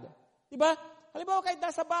with God. Diba? Halimbawa, kahit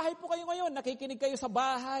nasa bahay po kayo ngayon, nakikinig kayo sa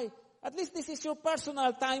bahay, at least this is your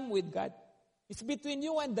personal time with God. It's between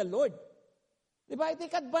you and the Lord. Diba?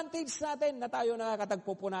 I-take advantage natin na tayo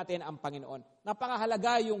nakakatagpo po natin ang Panginoon.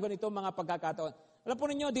 Napakahalaga yung ganito mga pagkakataon. Alam po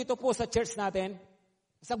ninyo, dito po sa church natin,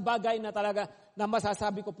 isang bagay na talaga na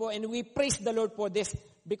masasabi ko po, and we praise the Lord for this,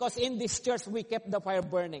 because in this church, we kept the fire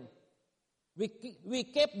burning. We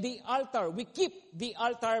kept the altar. We keep the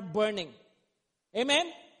altar burning. Amen?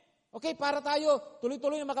 Okay, para tayo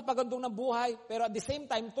tuloy-tuloy na makapagandong ng buhay, pero at the same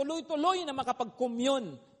time, tuloy-tuloy na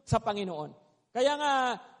makapag-commune sa Panginoon. Kaya nga,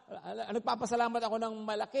 nagpapasalamat ako ng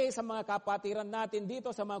malaki sa mga kapatiran natin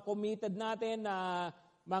dito, sa mga committed natin na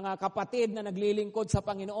mga kapatid na naglilingkod sa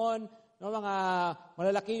Panginoon, no, mga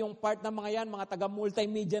malalaki yung part ng mga yan, mga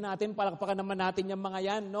taga-multimedia natin, palakpakan naman natin yung mga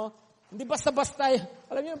yan, no? Hindi basta-basta,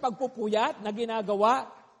 alam niyo yung pagpupuyat na ginagawa,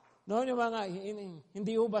 no, yung mga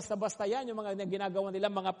hindi ho basta-basta yan, yung mga ginagawa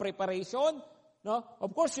nila, mga preparation, no?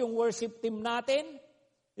 Of course, yung worship team natin,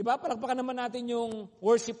 di ba? Palakpakan naman natin yung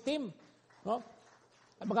worship team, no?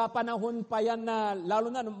 Mga panahon pa yan na,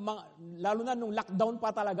 lalo na nung lockdown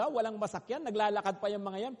pa talaga, walang masakyan, naglalakad pa yung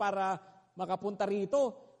mga yan para makapunta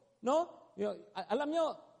rito. No? Alam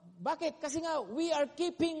nyo, bakit? Kasi nga, we are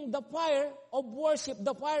keeping the fire of worship,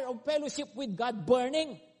 the fire of fellowship with God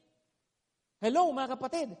burning. Hello, mga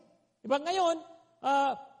kapatid. Diba ngayon,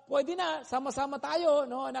 pwede na, sama-sama tayo,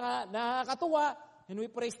 no? Nakakatuwa, and we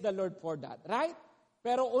praise the Lord for that. Right?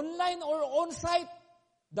 Pero online or on-site,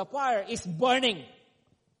 the fire is burning.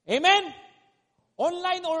 Amen?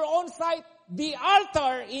 Online or on-site, the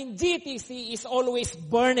altar in GTC is always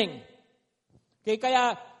burning. Okay,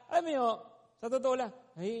 kaya, alam mo, sa totoo lang,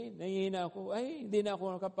 ay, nahihina ako, ay, hindi na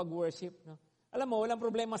ako nakapag-worship. No? Alam mo, walang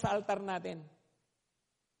problema sa altar natin.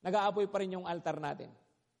 Nag-aapoy pa rin yung altar natin.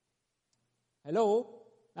 Hello?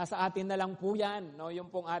 Nasa atin na lang po yan. No? Yung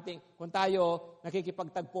pong ating, kung tayo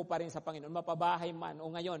nakikipagtagpo pa rin sa Panginoon, mapabahay man o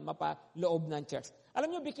ngayon, mapaloob ng church. Alam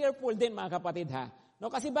nyo, be careful din mga kapatid ha. No,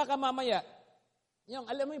 kasi baka mamaya,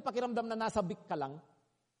 alam mo yung pakiramdam na nasa big ka lang.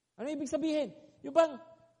 Ano ibig sabihin? Yung bang,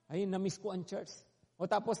 ay, na-miss ko ang church. O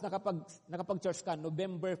tapos nakapag-church ka,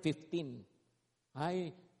 November 15. Ay,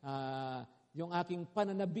 yung aking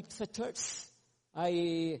pananabik sa church ay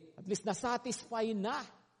at least na-satisfy na.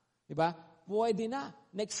 Diba? Pwede na.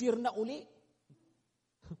 Next year na uli.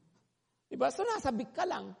 Diba? So nasabik ka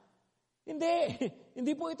lang.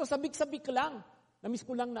 Hindi po ito sabik-sabik lang. Na-miss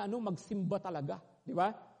ko lang na magsimba talaga. Di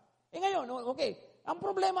ba? Ngayon, okay. Ang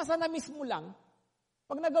problema sa na-miss mo lang,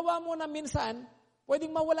 pag nagawa mo na minsan,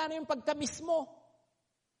 pwedeng mawala na yung pagka-miss mo.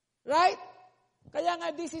 Right? Kaya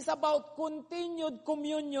nga, this is about continued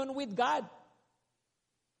communion with God.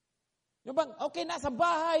 Yung bang, okay, nasa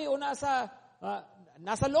bahay o nasa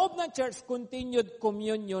loob ng church, continued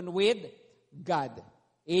communion with God.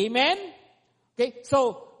 Amen? Okay,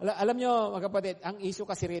 so, alam nyo, mga kapatid, ang issue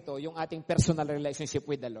kasi rito, yung ating personal relationship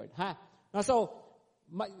with the Lord. Ha? No, so,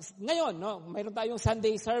 ngayon, no, mayroon tayong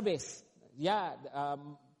Sunday service. Yeah,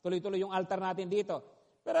 tuloy-tuloy yung altar natin dito.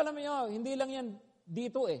 Pero alam niyo, hindi lang yan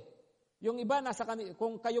dito eh. Yung iba,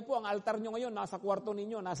 kung kayo po, ang altar nyo ngayon, nasa kwarto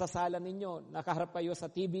ninyo, nasa sala ninyo, nakaharap kayo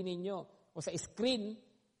sa TV ninyo, o sa screen,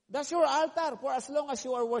 that's your altar for as long as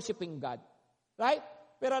you are worshiping God. Right?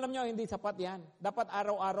 Pero alam nyo, hindi sapat yan. Dapat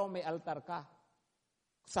araw-araw may altar ka.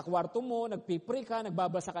 Sa kwarto mo, nagpipray ka,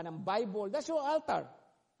 nagbabasa ka ng Bible, that's your altar.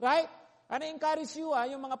 Right? Ano encourage you,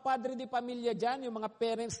 yung mga padre de pamilya dyan, yung mga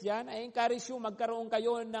parents dyan, I encourage you, magkaroon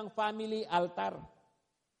kayo ng family altar.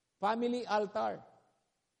 Family altar.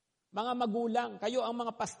 Mga magulang, kayo ang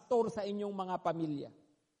mga pastor sa inyong mga pamilya.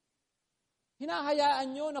 Hinahayaan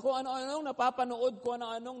nyo na kung ano-anong napapanood, kung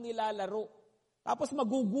ano-anong nilalaro. Tapos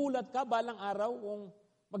magugulat ka balang araw kung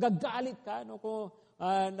magagalit ka, no? Kung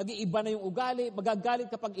nag-iiba na yung ugali, magagalit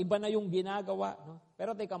kapag iba na yung ginagawa. No?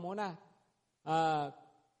 Pero teka muna,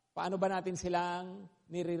 paano ba natin silang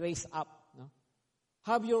nire-raise up? No?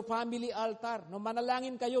 Have your family altar. No?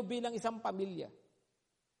 Manalangin kayo bilang isang pamilya.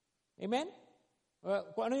 Amen?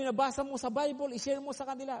 Kung ano yung nabasa mo sa Bible, i-share mo sa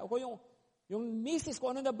kanila. O kung yung Yung misis,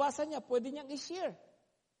 kung ano nabasa niya, pwede niyang i-share.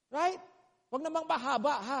 Right? Huwag namang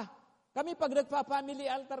mahaba, ha? Kami, pag nagpa-family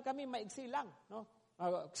altar kami, maiksi lang. No?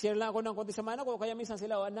 Share lang ako ng konti sa mana ko, kaya minsan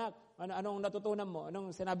sila, anak, anong natutunan mo?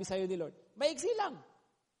 Anong sinabi sa'yo ni Lord? Maiksi lang.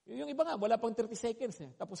 Yung iba nga, wala pang 30 seconds.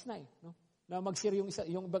 Tapos na no? Na mag-share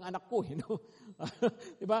yung ibang anak ko. No?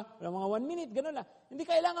 Diba? Mga 1 minute, gano'n lang. Hindi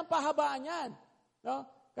kailangan pahabaan yan. No?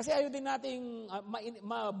 Kasi ayaw din nating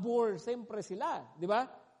ma-bore siyempre sila. Diba?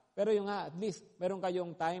 Pero yung at least, meron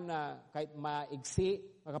kayong time na kahit maigsi,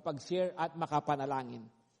 makapag-share at makapanalangin.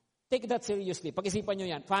 Take that seriously. Pag-isipan nyo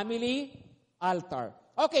yan. Family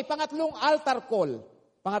altar. Okay, pangatlong altar call.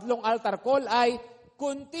 Pangatlong altar call ay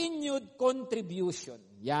continued contribution.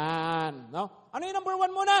 Yan. No? Ano yung number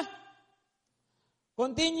 1 muna?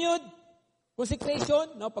 Continued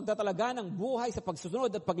consecration, no? Pagtatalaga ng buhay sa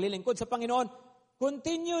pagsusunod at paglilingkod sa Panginoon.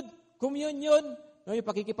 Continued communion, no? Yung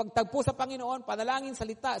pakikipagtagpo sa Panginoon, panalangin,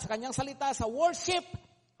 salita, sa kanyang salita, sa worship.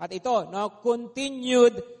 At ito, no?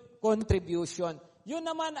 Continued contribution. Yun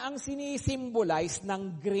naman ang sinisimbolize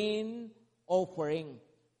ng grain offering.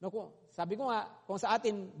 No? Sabi ko nga, kung sa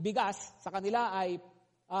atin bigas, sa kanila ay,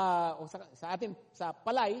 sa atin sa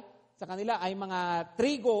palay, sa kanila ay mga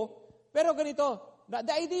trigo. Pero ganito,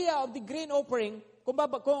 the idea of the grain offering, kung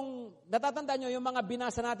natatandaan nyo yung mga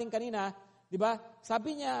binasa natin kanina, di ba?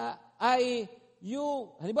 Sabi niya ay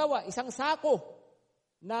halimbawa, isang sako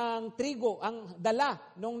ng trigo ang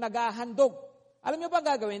dala nung naghahandog. Alam nyo ba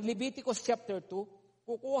gagawin? Leviticus chapter 2,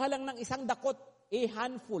 kukuha lang ng isang dakot, a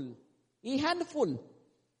handful. A handful.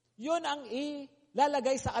 Yun ang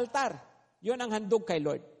ilalagay sa altar. Yun ang handog kay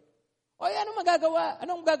Lord. O anong magagawa?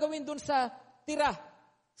 Anong gagawin dun sa tira?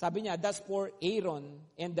 Sabi niya, that's for Aaron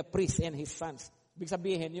and the priest and his sons. Ibig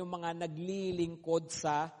sabihin, yung mga naglilingkod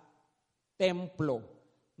sa templo.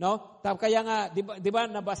 No? Kaya nga, di ba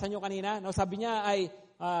nabasa nyo kanina? No? Sabi niya ay,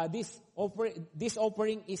 this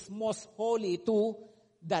offering is most holy to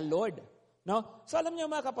the Lord. No? So alam niyo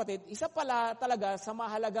mga kapatid, isa pala talaga sa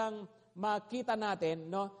mahalagang makita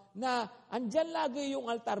natin, no, na andyan lagi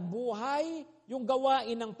yung altar, buhay, yung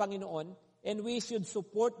gawain ng Panginoon, and we should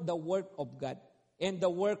support the work of God and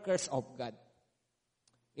the workers of God.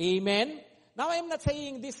 Amen? Now, I'm not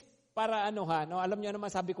saying this para no? Alam niyo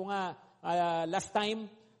naman, sabi ko nga, last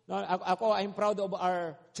time, no, ako, I'm proud of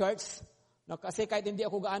our church, no, kasi kahit hindi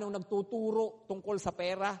ako gaano nagtuturo tungkol sa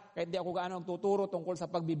pera, kahit hindi ako gaano nagtuturo tungkol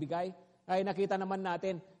sa pagbibigay, ay nakita naman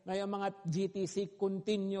natin na yung mga GTC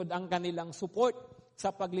continued ang kanilang support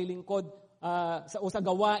sa paglilingkod sa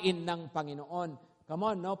gawain ng Panginoon. Come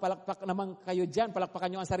on, no? Palakpak naman kayo dyan.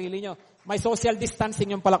 Palakpakan nyo ang sarili nyo. May social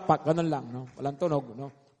distancing yung palakpak. Ganun lang, no? Walang tunog, no?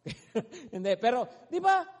 Hindi. Pero, di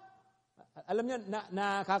ba, alam nyo,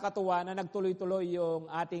 nakakatuwa na nagtuloy-tuloy yung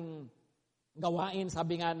ating gawain,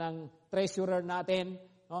 sabi nga ng treasurer natin,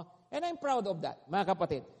 no? And I'm proud of that, mga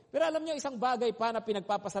kapatid. Pero alam nyo, isang bagay pa na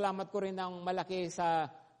pinagpapasalamat ko rin ng malaki sa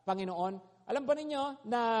Panginoon. Alam ba ninyo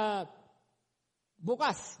na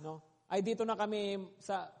bukas, no, ay dito na kami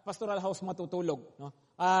sa pastoral house matutulog. No?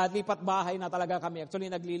 Lipat bahay na talaga kami.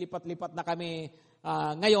 Actually, naglilipat-lipat na kami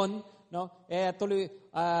ngayon. No?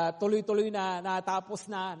 Tuloy-tuloy na,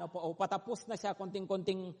 natapos na, no? O patapos na siya,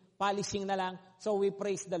 konting-konting polishing na lang. So we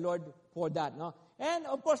praise the Lord for that. No? And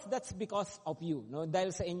of course, that's because of you. No?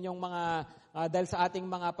 Dahil sa inyong dahil sa ating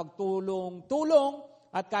mga pagtulong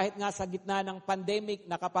at kahit nga sa gitna ng pandemic,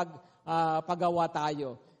 nakapagpagawa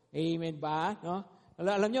tayo. Amen ba? No?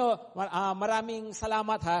 Alam nyo, maraming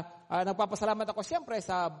salamat ha. Nagpapasalamat ako siyempre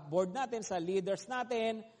sa board natin, sa leaders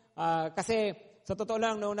natin. Kasi sa totoo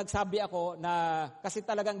lang, nung nagsabi ako na, kasi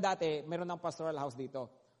talagang dati, meron ng pastoral house dito.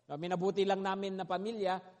 Minabuti lang namin na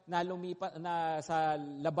pamilya na lumipat na sa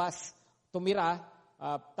labas tumira.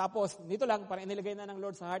 Tapos, nito lang, parang inilagay na ng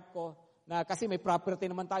Lord sa heart ko, na kasi may property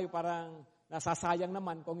naman tayo, parang nasasayang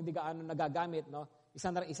naman kung hindi gaano nagagamit. No? Isa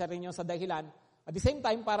rin yung sa dahilan. At the same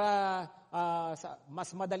time, para mas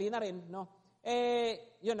madali na rin, no?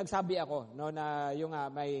 Yun, nagsabi ako, no, na yung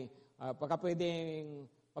may pagka pwedeng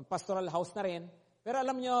pag-pastoral house na rin. Pero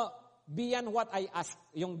alam nyo, beyond what I asked,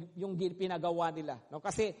 yung pinagawa nila. No?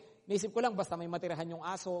 Kasi, naisip ko lang, basta may matirahan yung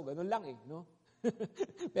aso, ganun lang no?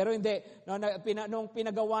 Pero hindi, no, nung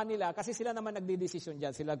pinagawa nila, kasi sila naman nagdidesisyon dyan,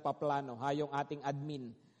 sila nagpaplano, yung ating admin,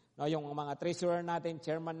 no, yung mga treasurer natin,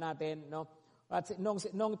 chairman natin, no? At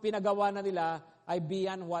nung pinagawa na nila ay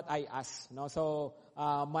beyond what I asked, no? So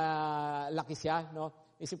malaki siya,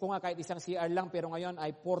 no? Isip ko nga kahit isang CR lang, pero ngayon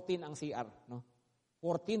ay 14 ang CR, no?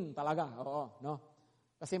 14 talaga, oo, no?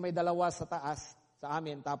 Kasi may 2 sa taas sa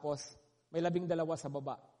amin, tapos may 12 sa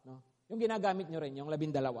baba, no? Yung ginagamit nyo rin, yung 12,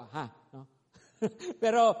 ha, no?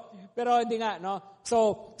 pero hindi nga, no?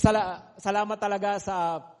 So salamat talaga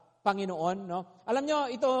sa Panginoon, no? Alam nyo,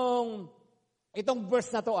 itong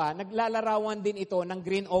verse na to, naglalarawan din ito ng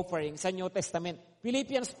grain offering sa New Testament.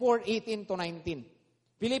 Philippians 4:18 to 19.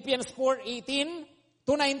 Philippians 4:18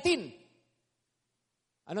 to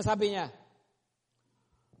 19. Ano sabi niya?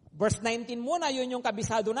 Verse 19 muna, yun yung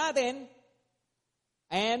kabisado natin.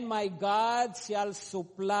 And my God shall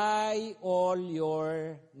supply all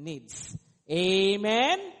your needs.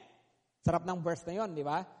 Amen? Sarap ng verse na yun, di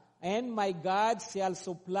ba? And my God shall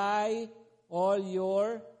supply all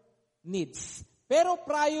your needs. Pero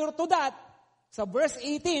prior to that, sa verse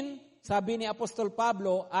 18, sabi ni Apostol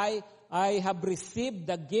Pablo, I have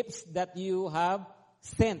received the gifts that you have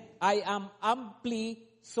sent. I am amply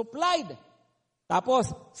supplied.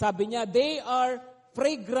 Tapos, sabi niya, they are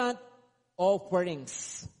fragrant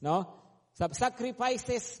offerings. No?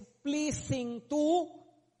 Sacrifices pleasing to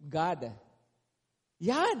God.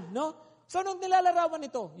 Yan, no? So, nung nilalarawan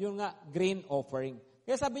ito, yung nga, grain offering.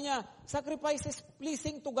 Kaya sabi niya, sacrifices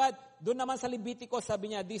pleasing to God. Doon naman sa Leviticus,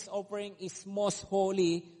 sabi niya, this offering is most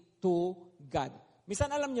holy to God.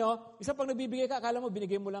 Minsan alam nyo, minsan pag nagbibigay ka, akala mo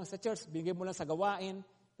binigay mo lang sa church, binigay mo lang sa gawain.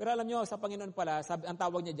 Pero alam nyo, sa Panginoon pala, ang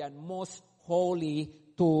tawag niya dyan, most holy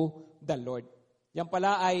to the Lord. Yan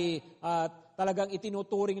pala ay talagang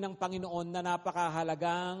itinuturing ng Panginoon na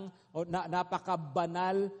napakahalagang o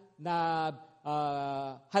napakabanal na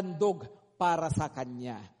handog para sa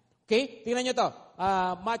Kanya. Okay? Tingnan nyo to.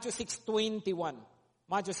 Matthew 6:21.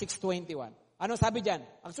 Matthew 6:21. Ano sabi dyan?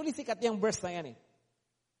 Actually, sikat yung verse na yan eh.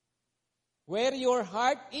 Where your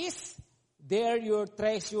heart is, there your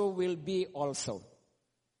treasure will be also.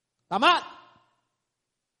 Tama?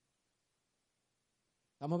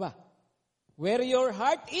 Tama ba? Where your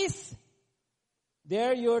heart is,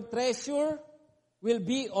 there your treasure will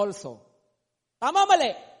be also. Tama,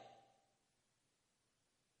 mali?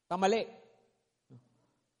 Tamali.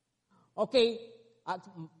 Okay.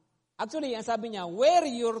 Actually, ang sabi niya, where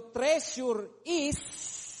your treasure is,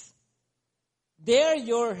 there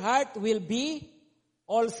your heart will be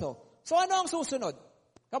also. So ano ang susunod?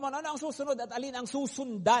 Come on, ano ang susunod at alin ang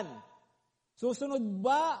susundan? Susunod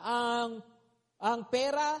ba ang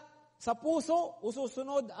pera sa puso o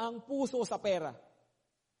susunod ang puso sa pera?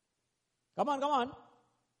 Come on.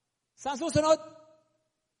 Saan susunod?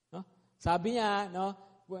 No? Sabi niya, no,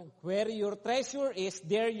 where your treasure is,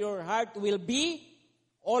 there your heart will be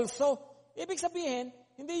also. Ibig sabihin,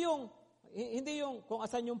 hindi yung kung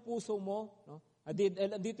asan yung puso mo, no?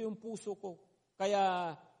 Dito yung puso ko,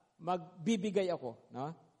 kaya magbibigay ako, no?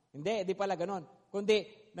 Hindi pala ganon.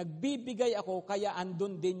 Kundi, nagbibigay ako, kaya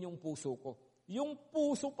andun din yung puso ko. Yung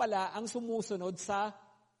puso pala ang sumusunod sa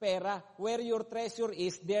pera. Where your treasure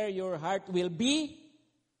is, there your heart will be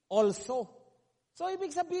also. So,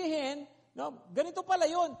 ibig sabihin, no, ganito pala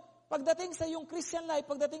yun. Pagdating sa iyong Christian life,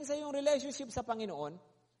 pagdating sa iyong relationship sa Panginoon,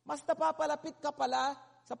 mas napapalapit ka pala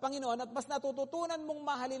sa Panginoon at mas natututunan mong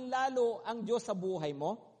mahalin lalo ang Diyos sa buhay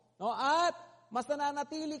mo. No? At mas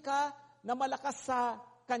nananatili ka na malakas sa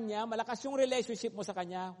Kanya, malakas yung relationship mo sa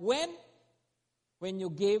Kanya when you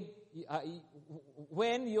give,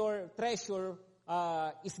 when your treasure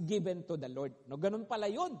is given to the Lord. No? Ganun pala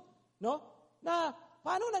yun. No? Na,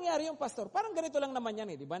 paano nangyari yung pastor? Parang ganito lang naman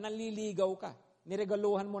yan di ba? Nanliligaw ka.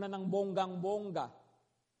 Niregaluhan mo na ng bonggang-bongga.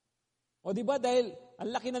 O di ba dahil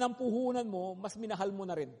ang laki na ng puhunan mo, mas minahal mo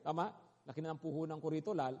na rin. Tama? Laki na ng puhunan ko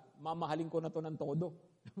rito, mamahalin ko na to ng todo.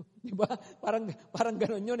 Di ba? Parang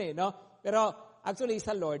ganun yun no? Pero actually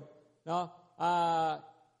sa Lord, no,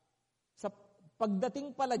 sa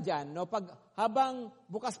pagdating pala diyan, no, habang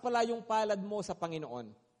bukas pala yung palad mo sa Panginoon,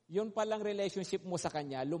 yun palang relationship mo sa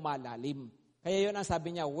Kanya lumalalim. Kaya yun ang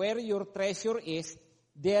sabi niya, where your treasure is,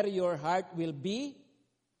 there your heart will be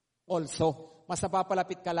also. Mas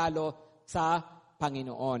napapalapit ka lalo sa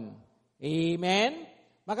Panginoon. Amen?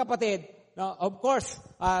 Mga kapatid, no, of course,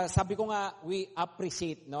 sabi ko nga, we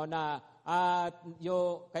appreciate, no, na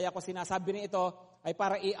kaya ko sinasabi rin ito ay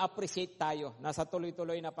para i-appreciate tayo na sa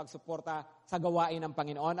tuloy-tuloy na pagsuporta sa gawain ng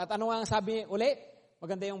Panginoon. At ano nga ang sabi uli?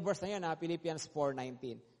 Maganda yung verse na yun, Philippians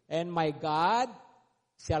 4:19. And my God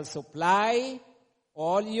shall supply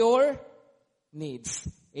all your needs.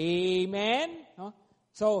 Amen? No?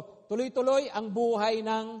 So, tuloy-tuloy ang buhay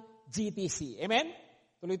ng GTC. Amen?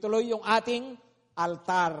 Tuloy-tuloy yung ating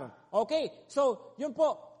altar. Okay, so, yun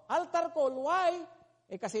po. Altar call, why?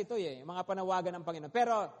 Kasi ito mga panawagan ng Panginoon.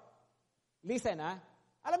 Pero, listen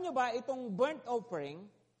alam nyo ba, itong burnt offering,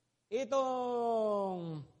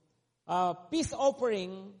 itong peace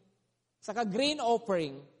offering, saka grain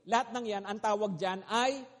offering, lahat ng yan, ang tawag dyan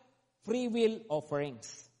ay free will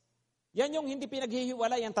offerings. Yan yung hindi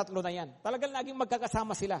pinaghihiwalay, yung tatlo na yan. Talagang laging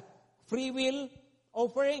magkakasama sila. Free will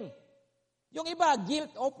offering. Yung iba,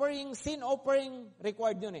 guilt offering, sin offering,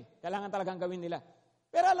 required yun eh. Kailangan talagang gawin nila.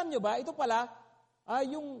 Pero alam nyo ba, ito pala,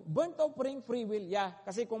 yung burnt offering, free will. Yeah,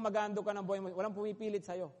 kasi kung mag-aando ka ng buhay mo, walang pumipilit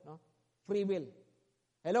sa'yo. No? Free will.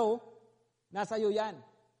 Hello? Nasa iyo yan.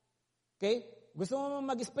 Okay? Gusto mo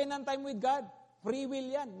mag-spend ng time with God? Free will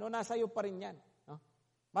yan. No? Nasa iyo pa rin yan. No?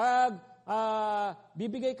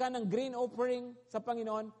 Bibigay ka ng grain offering sa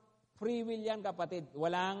Panginoon, free will yan, kapatid.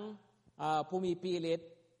 Walang pumipilit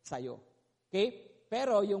sa'yo. Okay?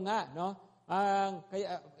 Pero yung nga, no?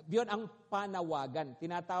 Yun ang panawagan.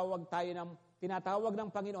 Tinatawag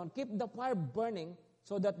ng Panginoon, keep the fire burning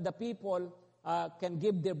so that the people can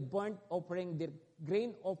give their burnt offering, their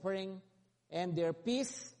grain offering, and their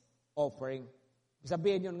peace offering.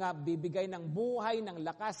 Sabihin yun nga, bibigay ng buhay, ng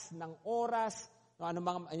lakas, ng oras, no,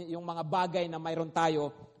 yung mga bagay na mayroon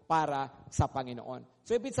tayo para sa Panginoon.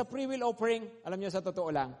 So if it's a free will offering, alam nyo sa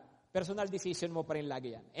totoo lang, personal decision mo pa rin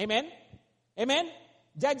lagi yan. Amen? Amen?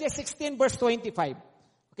 Judges 16 verse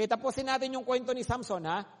 25. Okay, tapusin natin yung kwento ni Samson,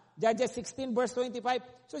 ha? Judges 16 verse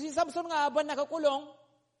 25. So si Samson nga, habang nakakulong,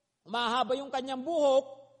 mahaba yung kanyang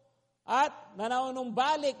buhok, at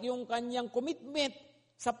nananumbalik yung kanyang commitment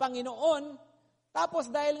sa Panginoon.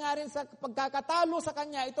 Tapos dahil nga rin sa pagkakatalo sa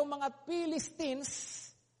kanya, itong mga Philistines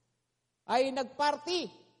ay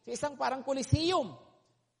nagparty sa isang parang Coliseum.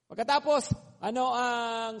 Pagkatapos, ano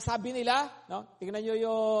ang sabi nila? No? Tingnan nyo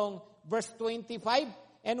yung verse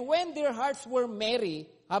 25. And when their hearts were merry,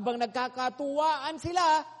 habang nagkakatuwaan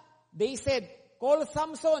sila, they said, call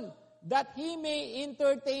Samson that he may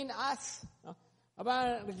entertain us. No?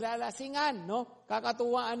 Habang naglalasingan, no?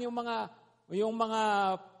 Kakatuwaan yung mga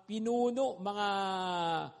pinuno, mga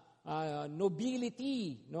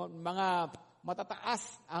nobility, no? Mga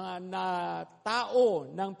matataas na tao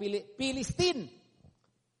ng Philistine.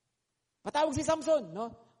 Patawag si Samson, no?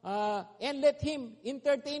 And let him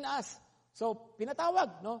entertain us. So,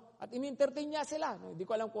 pinatawag, no? At in-entertain niya sila. No? Hindi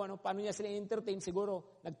ko alam kung paano niya sila in-entertain.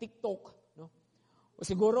 Siguro, nag-TikTok, no? O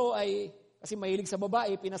siguro ay, kasi mahilig sa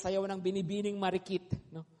babae, pinasayaw ng binibining marikit,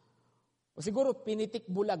 no? O siguro, pinitik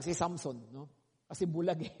bulag si Samson, no? Kasi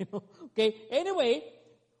bulag eh, no? Okay, anyway,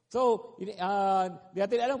 so, di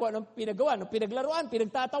natin alam kung anong pinagawa, no? Pinaglaruan,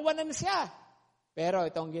 pinagtatawanan siya. Pero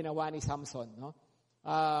itong ginawa ni Samson, no?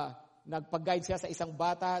 Nagpag-guide siya sa isang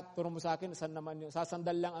bata, turo mo sa akin, saan naman yun?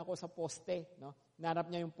 Sasandal lang ako sa poste, no? Nanap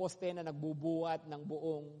niya yung poste na nagbubuhat ng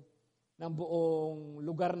buong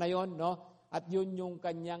lugar na yon, no? At yun yung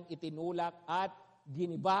kanyang itinulak at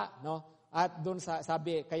giniba, no? At doon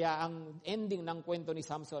sabi, kaya ang ending ng kwento ni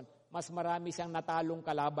Samson, mas marami siyang natalong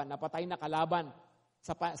kalaban, napatay na kalaban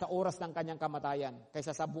sa oras ng kanyang kamatayan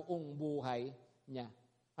kaysa sa buong buhay niya.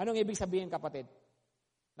 Anong ibig sabihin, kapatid?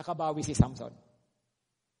 Nakabawi si Samson.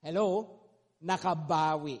 Hello?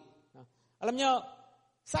 Nakabawi. Alam nyo,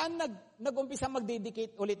 saan nag-umpisa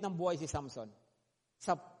mag-dedicate ulit ng buhay si Samson?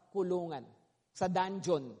 Sa kulungan. Sa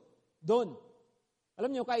dungeon. Doon. Alam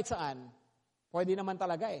nyo, kahit saan, pwede naman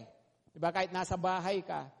talaga eh. Diba? Kahit nasa bahay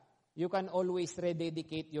ka, you can always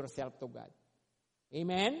rededicate yourself to God.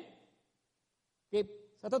 Amen?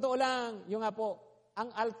 Okay. Sa totoo lang, yung nga po, ang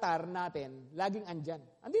altar natin, laging andyan.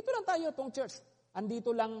 Andito lang tayo, tong church.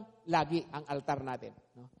 Andito lang lagi ang altar natin.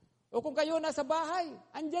 No? O kung kayo nasa bahay,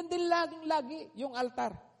 andyan din lagi yung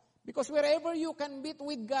altar. Because wherever you can meet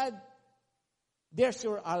with God, there's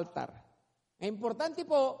your altar. Importante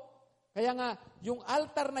po, kaya nga, yung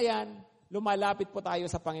altar na yan, lumalapit po tayo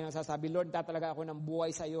sa Panginoon. Sasabi, Lord, nagtatalaga ako ng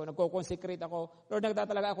buhay sa iyo. Nagko-consecrate ako. Lord,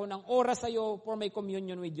 nagtatalaga ako ng oras sa iyo for my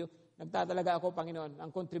communion with you. Nagtatalaga ako, Panginoon,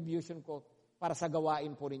 ang contribution ko para sa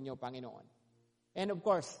gawain po ninyo, Panginoon. And of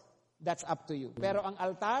course, that's up to you. Pero ang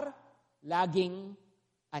altar, laging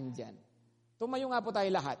andyan. Tumayo nga po tayo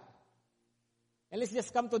lahat. And let's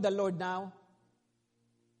just come to the Lord now.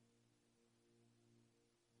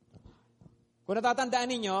 Kung natatandaan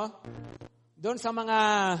ninyo, doon sa mga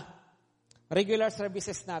regular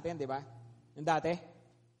services natin, di ba? Yung dati,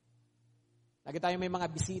 lagi tayo may mga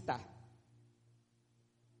bisita.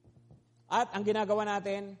 At ang ginagawa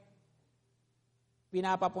natin,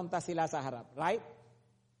 pinapapunta sila sa harap. Right?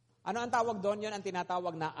 Ano ang tawag doon? Yun ang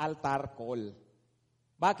tinatawag na altar call.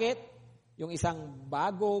 Bakit? Yung isang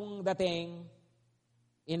bagong dating,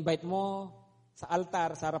 invite mo sa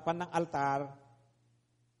altar, sa harapan ng altar,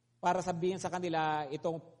 para sabihin sa kanila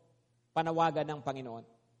itong panawagan ng Panginoon.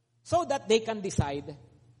 So that they can decide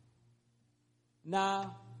na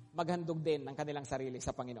maghandog din ng kanilang sarili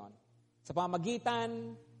sa Panginoon. Sa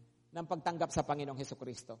pamamagitan ng pagtanggap sa Panginoong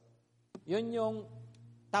Hesukristo. Yun yung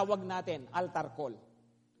tawag natin, altar call.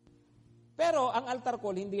 Pero ang altar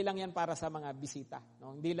call, hindi lang yan para sa mga bisita.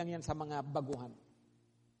 No? Hindi lang yan sa mga baguhan.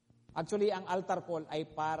 Actually, ang altar call ay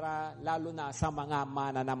para lalo na sa mga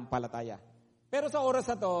mananampalataya. Pero sa oras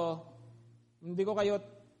na to, hindi ko kayo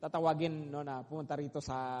tatawagin na pumunta rito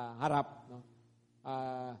sa harap.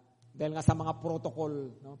 Dahil nga sa mga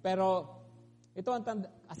protocol. Pero ito ang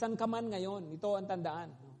asan ka man ngayon, ito ang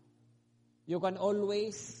tandaan. You can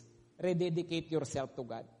always rededicate yourself to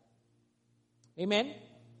God. Amen?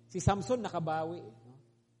 Si Samson nakabawi.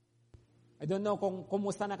 I don't know kung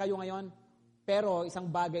kumusta na kayo ngayon, pero isang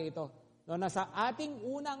bagay ito. Nasa ating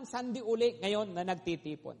unang sandi uli ngayon na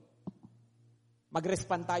nagtitipon.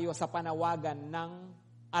 Mag-respond tayo sa panawagan ng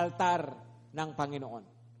altar ng Panginoon.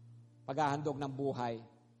 Paghahandog ng buhay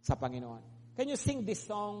sa Panginoon. Can you sing this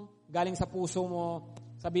song galing sa puso mo?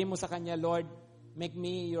 Sabihin mo sa Kanya, Lord, make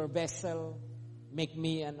me your vessel. Make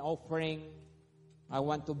me an offering. I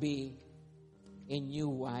want to be a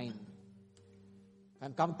new wine.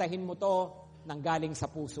 Kantahin mo to nang galing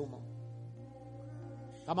sa puso mo.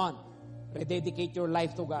 Come on. Rededicate your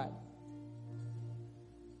life to God.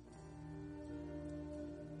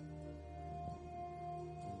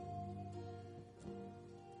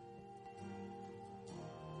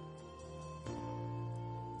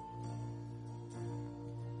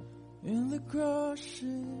 In the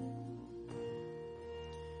crushing,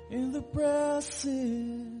 in the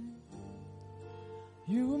pressing,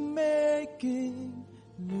 you were making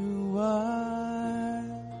new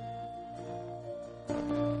wine.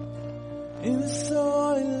 In the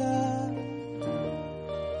soil I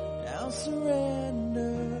now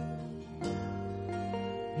surrender,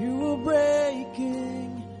 you were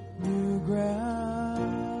breaking new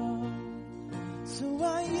ground. So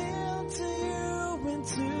I yield to you and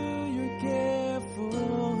to your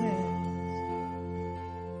careful hands.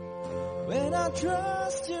 When I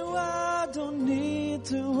trust you, I don't need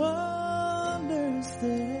to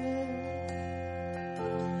understand.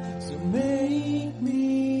 So make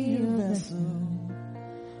me your vessel,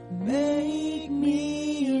 make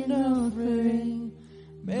me an offering,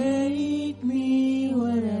 make me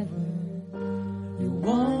whatever you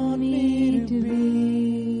want me to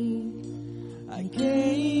be. I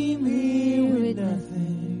came here with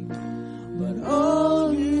nothing, but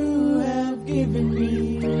all you have given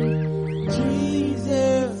me.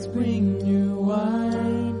 Jesus, bring new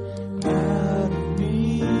wine out of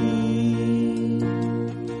me.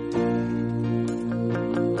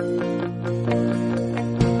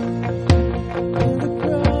 In the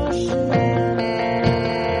crushing,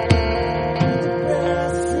 in the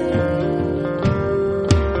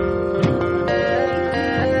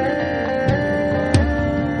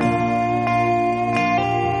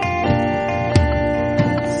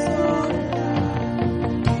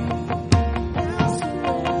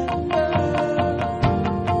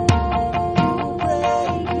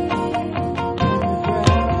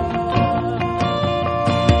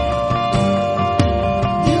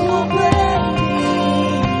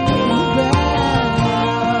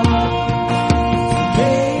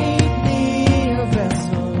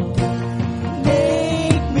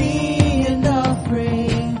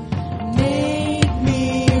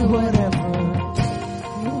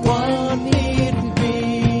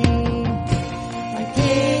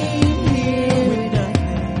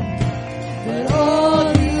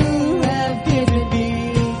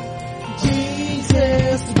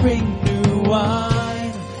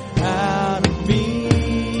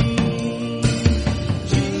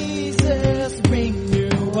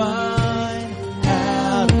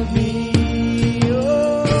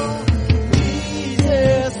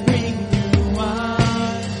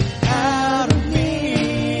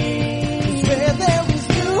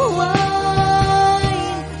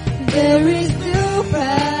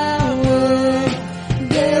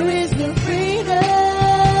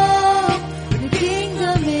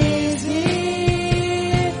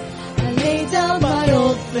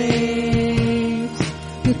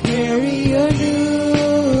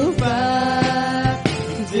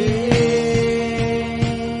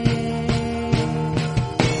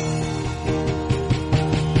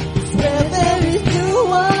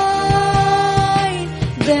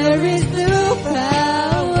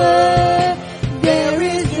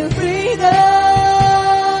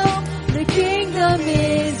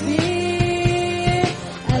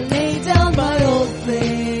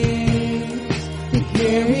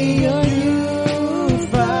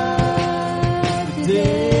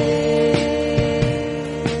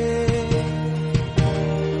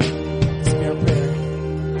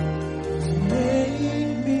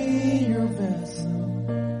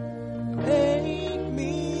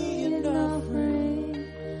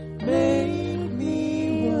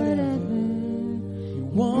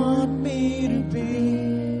want me to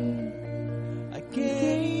be. I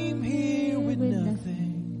came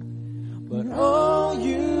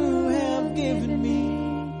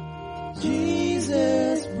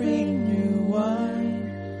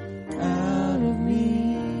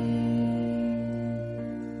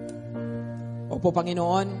po,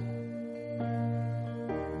 Panginoon,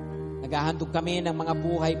 naghahandog kami ng mga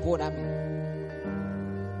buhay po namin.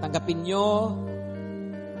 Tanggapin nyo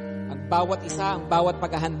ang bawat isa, ang bawat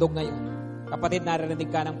paghahandog ngayon. Kapatid, naririnig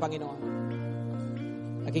ka ng Panginoon.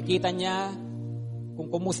 Nakikita niya kung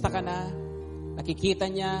kumusta ka na. Nakikita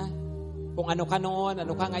niya kung ano ka noon,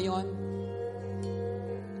 ano ka ngayon.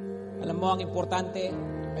 Alam mo, ang importante,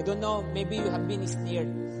 I don't know, maybe you have been snared.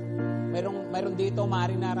 Mayroong dito,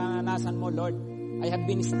 maaaring naranasan mo, Lord, I have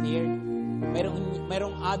been snared.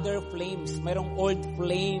 Mayroong other flames, mayroong old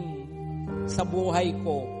flame sa buhay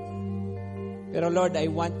ko. Pero Lord, I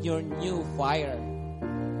want your new fire.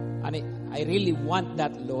 And I really want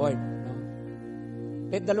that, Lord. No?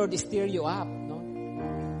 Let the Lord steer you up. No?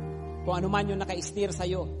 Kung ano man yung naka-steer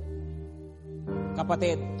sa'yo.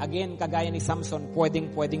 Kapatid, again, kagaya ni Samson,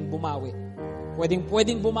 pwedeng bumawi.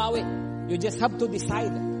 Pwedeng bumawi. You just have to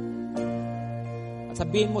decide. At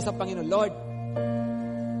sabihin mo sa Panginoon, Lord,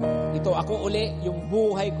 ito ako uli, yung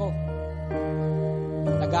buhay ko.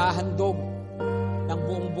 Naghahandog ng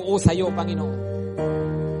buong buo sa iyo, Panginoon.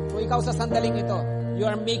 Kung ikaw sa sandaling ito, you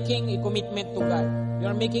are making a commitment to God. You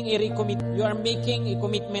are making a recommitment. You are making a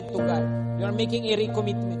commitment to God. You are making a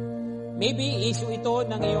recommitment. Maybe issue ito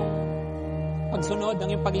ng iyong pagsunod, ng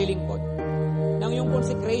iyong paglilingkod, ng iyong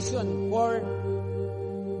consecration for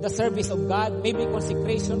the service of God. Maybe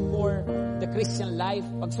consecration for the Christian life,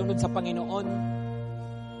 pagsunod sa Panginoon.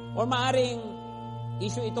 Or maaring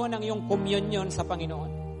issue ito ng iyong communion sa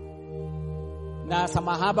Panginoon. Na sa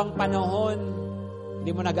mahabang panahon,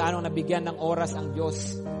 hindi mo nagaano nabigyan ng oras ang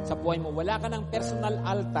Diyos sa buhay mo. Wala ka ng personal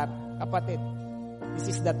altar, kapatid.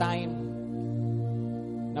 This is the time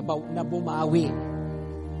na bumawi.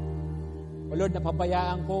 O Lord,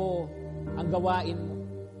 napabayaan ko ang gawain mo.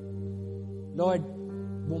 Lord,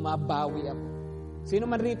 bumabawi ako. Sino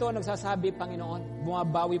man rito nagsasabi, Panginoon,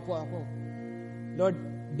 bumabawi po ako. Lord,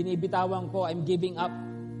 binibitawan ko, I'm giving up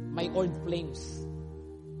my old flames.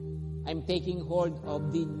 I'm taking hold of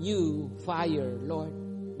the new fire, Lord.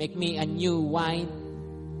 Make me a new wine.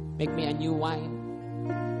 Make me a new wine.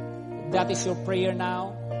 If that is your prayer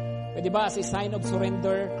now, pwede ba as a sign of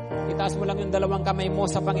surrender, itaas mo lang yung dalawang kamay mo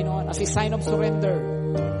sa Panginoon as a sign of surrender.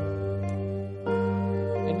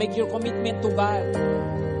 And make your commitment to God.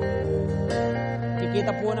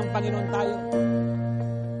 Kikita po ng Panginoon tayo.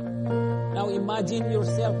 Now imagine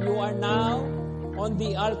yourself, you are now on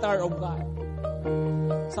the altar of God.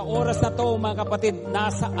 Sa oras na to, mga kapatid,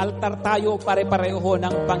 nasa altar tayo pare-pareho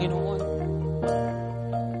ng Panginoon.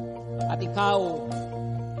 At ikaw,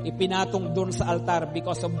 ipinatong doon sa altar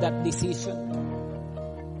because of that decision.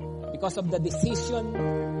 Because of the decision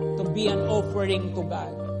to be an offering to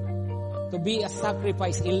God. To be a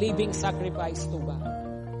sacrifice, a living sacrifice to God.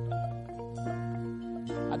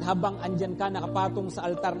 At habang andyan ka, nakapatong sa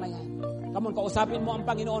altar na yan, come on, kausapin mo ang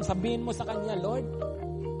Panginoon, sabihin mo sa Kanya, Lord,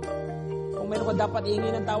 kung meron ka dapat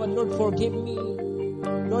iingin ng tawad, Lord, forgive me.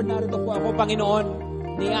 Lord, narito po ako, Panginoon,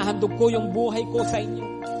 nihahandog ko yung buhay ko sa inyo.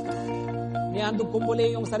 Nihahandog ko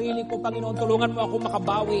muli yung sarili ko, Panginoon, tulungan mo ako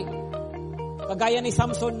makabawi. Kagaya ni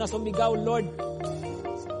Samson na sumigaw, Lord,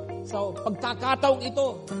 so pagkakataong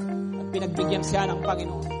ito, at pinagbigyan siya ng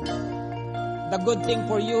Panginoon. The good thing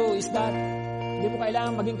for you is that hindi mo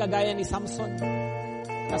kailangan maging kagaya ni Samson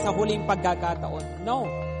na sa huling pagkakataon. No.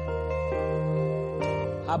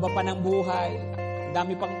 Haba pa ng buhay,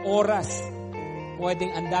 dami pang oras,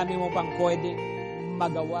 ang dami mo pang pwedeng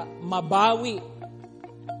magawa, mabawi.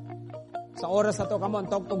 Sa oras na to, come on,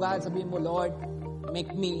 talk to God, sabihin mo, Lord, make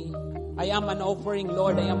me, I am an offering,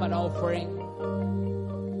 Lord, I am an offering.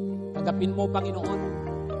 Tanggapin mo, Panginoon,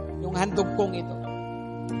 yung handog kong ito.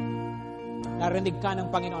 Narinig ka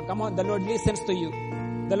ng Panginoon. Come on, the Lord listens to you.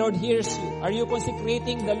 The Lord hears you. Are you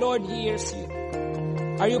consecrating? The Lord hears you.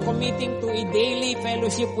 Are you committing to a daily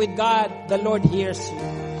fellowship with God? The Lord hears you.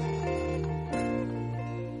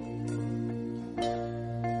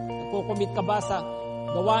 Nagkukumit ka ba sa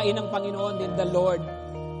gawain ng Panginoon? Then the Lord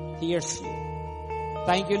hears you.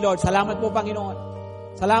 Thank you, Lord. Salamat po, Panginoon.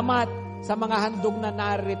 Salamat sa mga handog na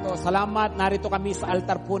narito. Salamat, narito kami sa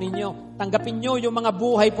altar po ninyo. Tanggapin nyo yung mga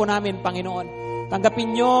buhay po namin, Panginoon.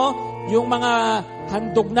 Tanggapin nyo yung mga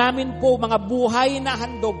handog namin po, mga buhay na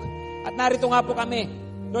handog. At narito nga po kami.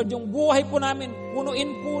 Lord, yung buhay po namin,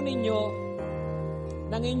 punuin po ninyo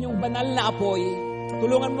ng inyong banal na apoy.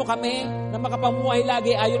 Tulungan mo kami na makapamuhay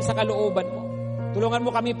lagi ayon sa kalooban mo. Tulungan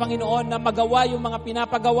mo kami, Panginoon, na magawa yung mga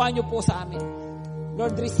pinapagawa nyo po sa amin.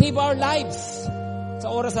 Lord, receive our lives sa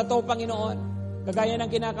oras na to, Panginoon. Kagaya ng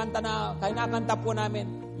kinakanta po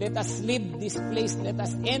namin, let us leave this place, let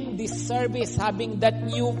us end this service having that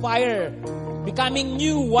new fire, becoming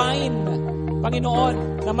new wine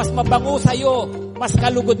Panginoon, na mas mabango sa'yo, mas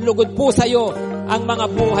kalugod-lugod po sa'yo ang mga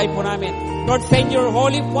buhay po namin. Lord, send your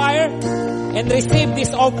holy fire and receive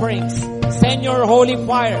these offerings. Send your holy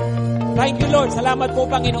fire. Thank you, Lord. Salamat po,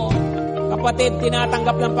 Panginoon. Kapatid,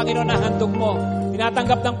 tinatanggap ng Panginoon ang handog mo.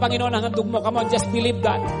 Tinatanggap ng Panginoon ang handog mo. Come on, just believe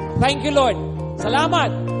that. Thank you, Lord.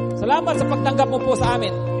 Salamat. Salamat sa pagtanggap mo po sa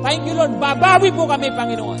amin. Thank you, Lord. Babawi po kami,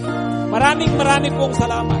 Panginoon. Maraming pong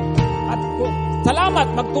salamat. At salamat,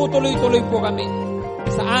 magtutuloy-tuloy po kami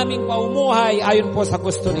sa aming paumuhay ayon po sa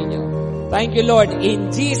gusto ninyo. Thank you, Lord.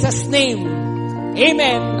 In Jesus' name,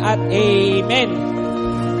 amen at amen.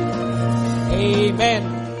 Amen.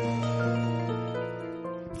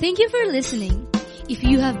 Thank you for listening. If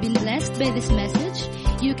you have been blessed by this message,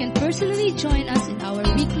 you can personally join us in our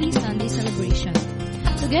weekly Sunday celebration.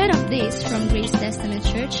 To get updates from Grace Testament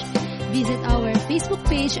Church, visit our Facebook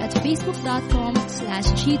page at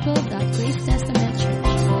facebook.com/chico.gracetestamentchurch.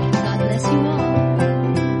 God bless you all.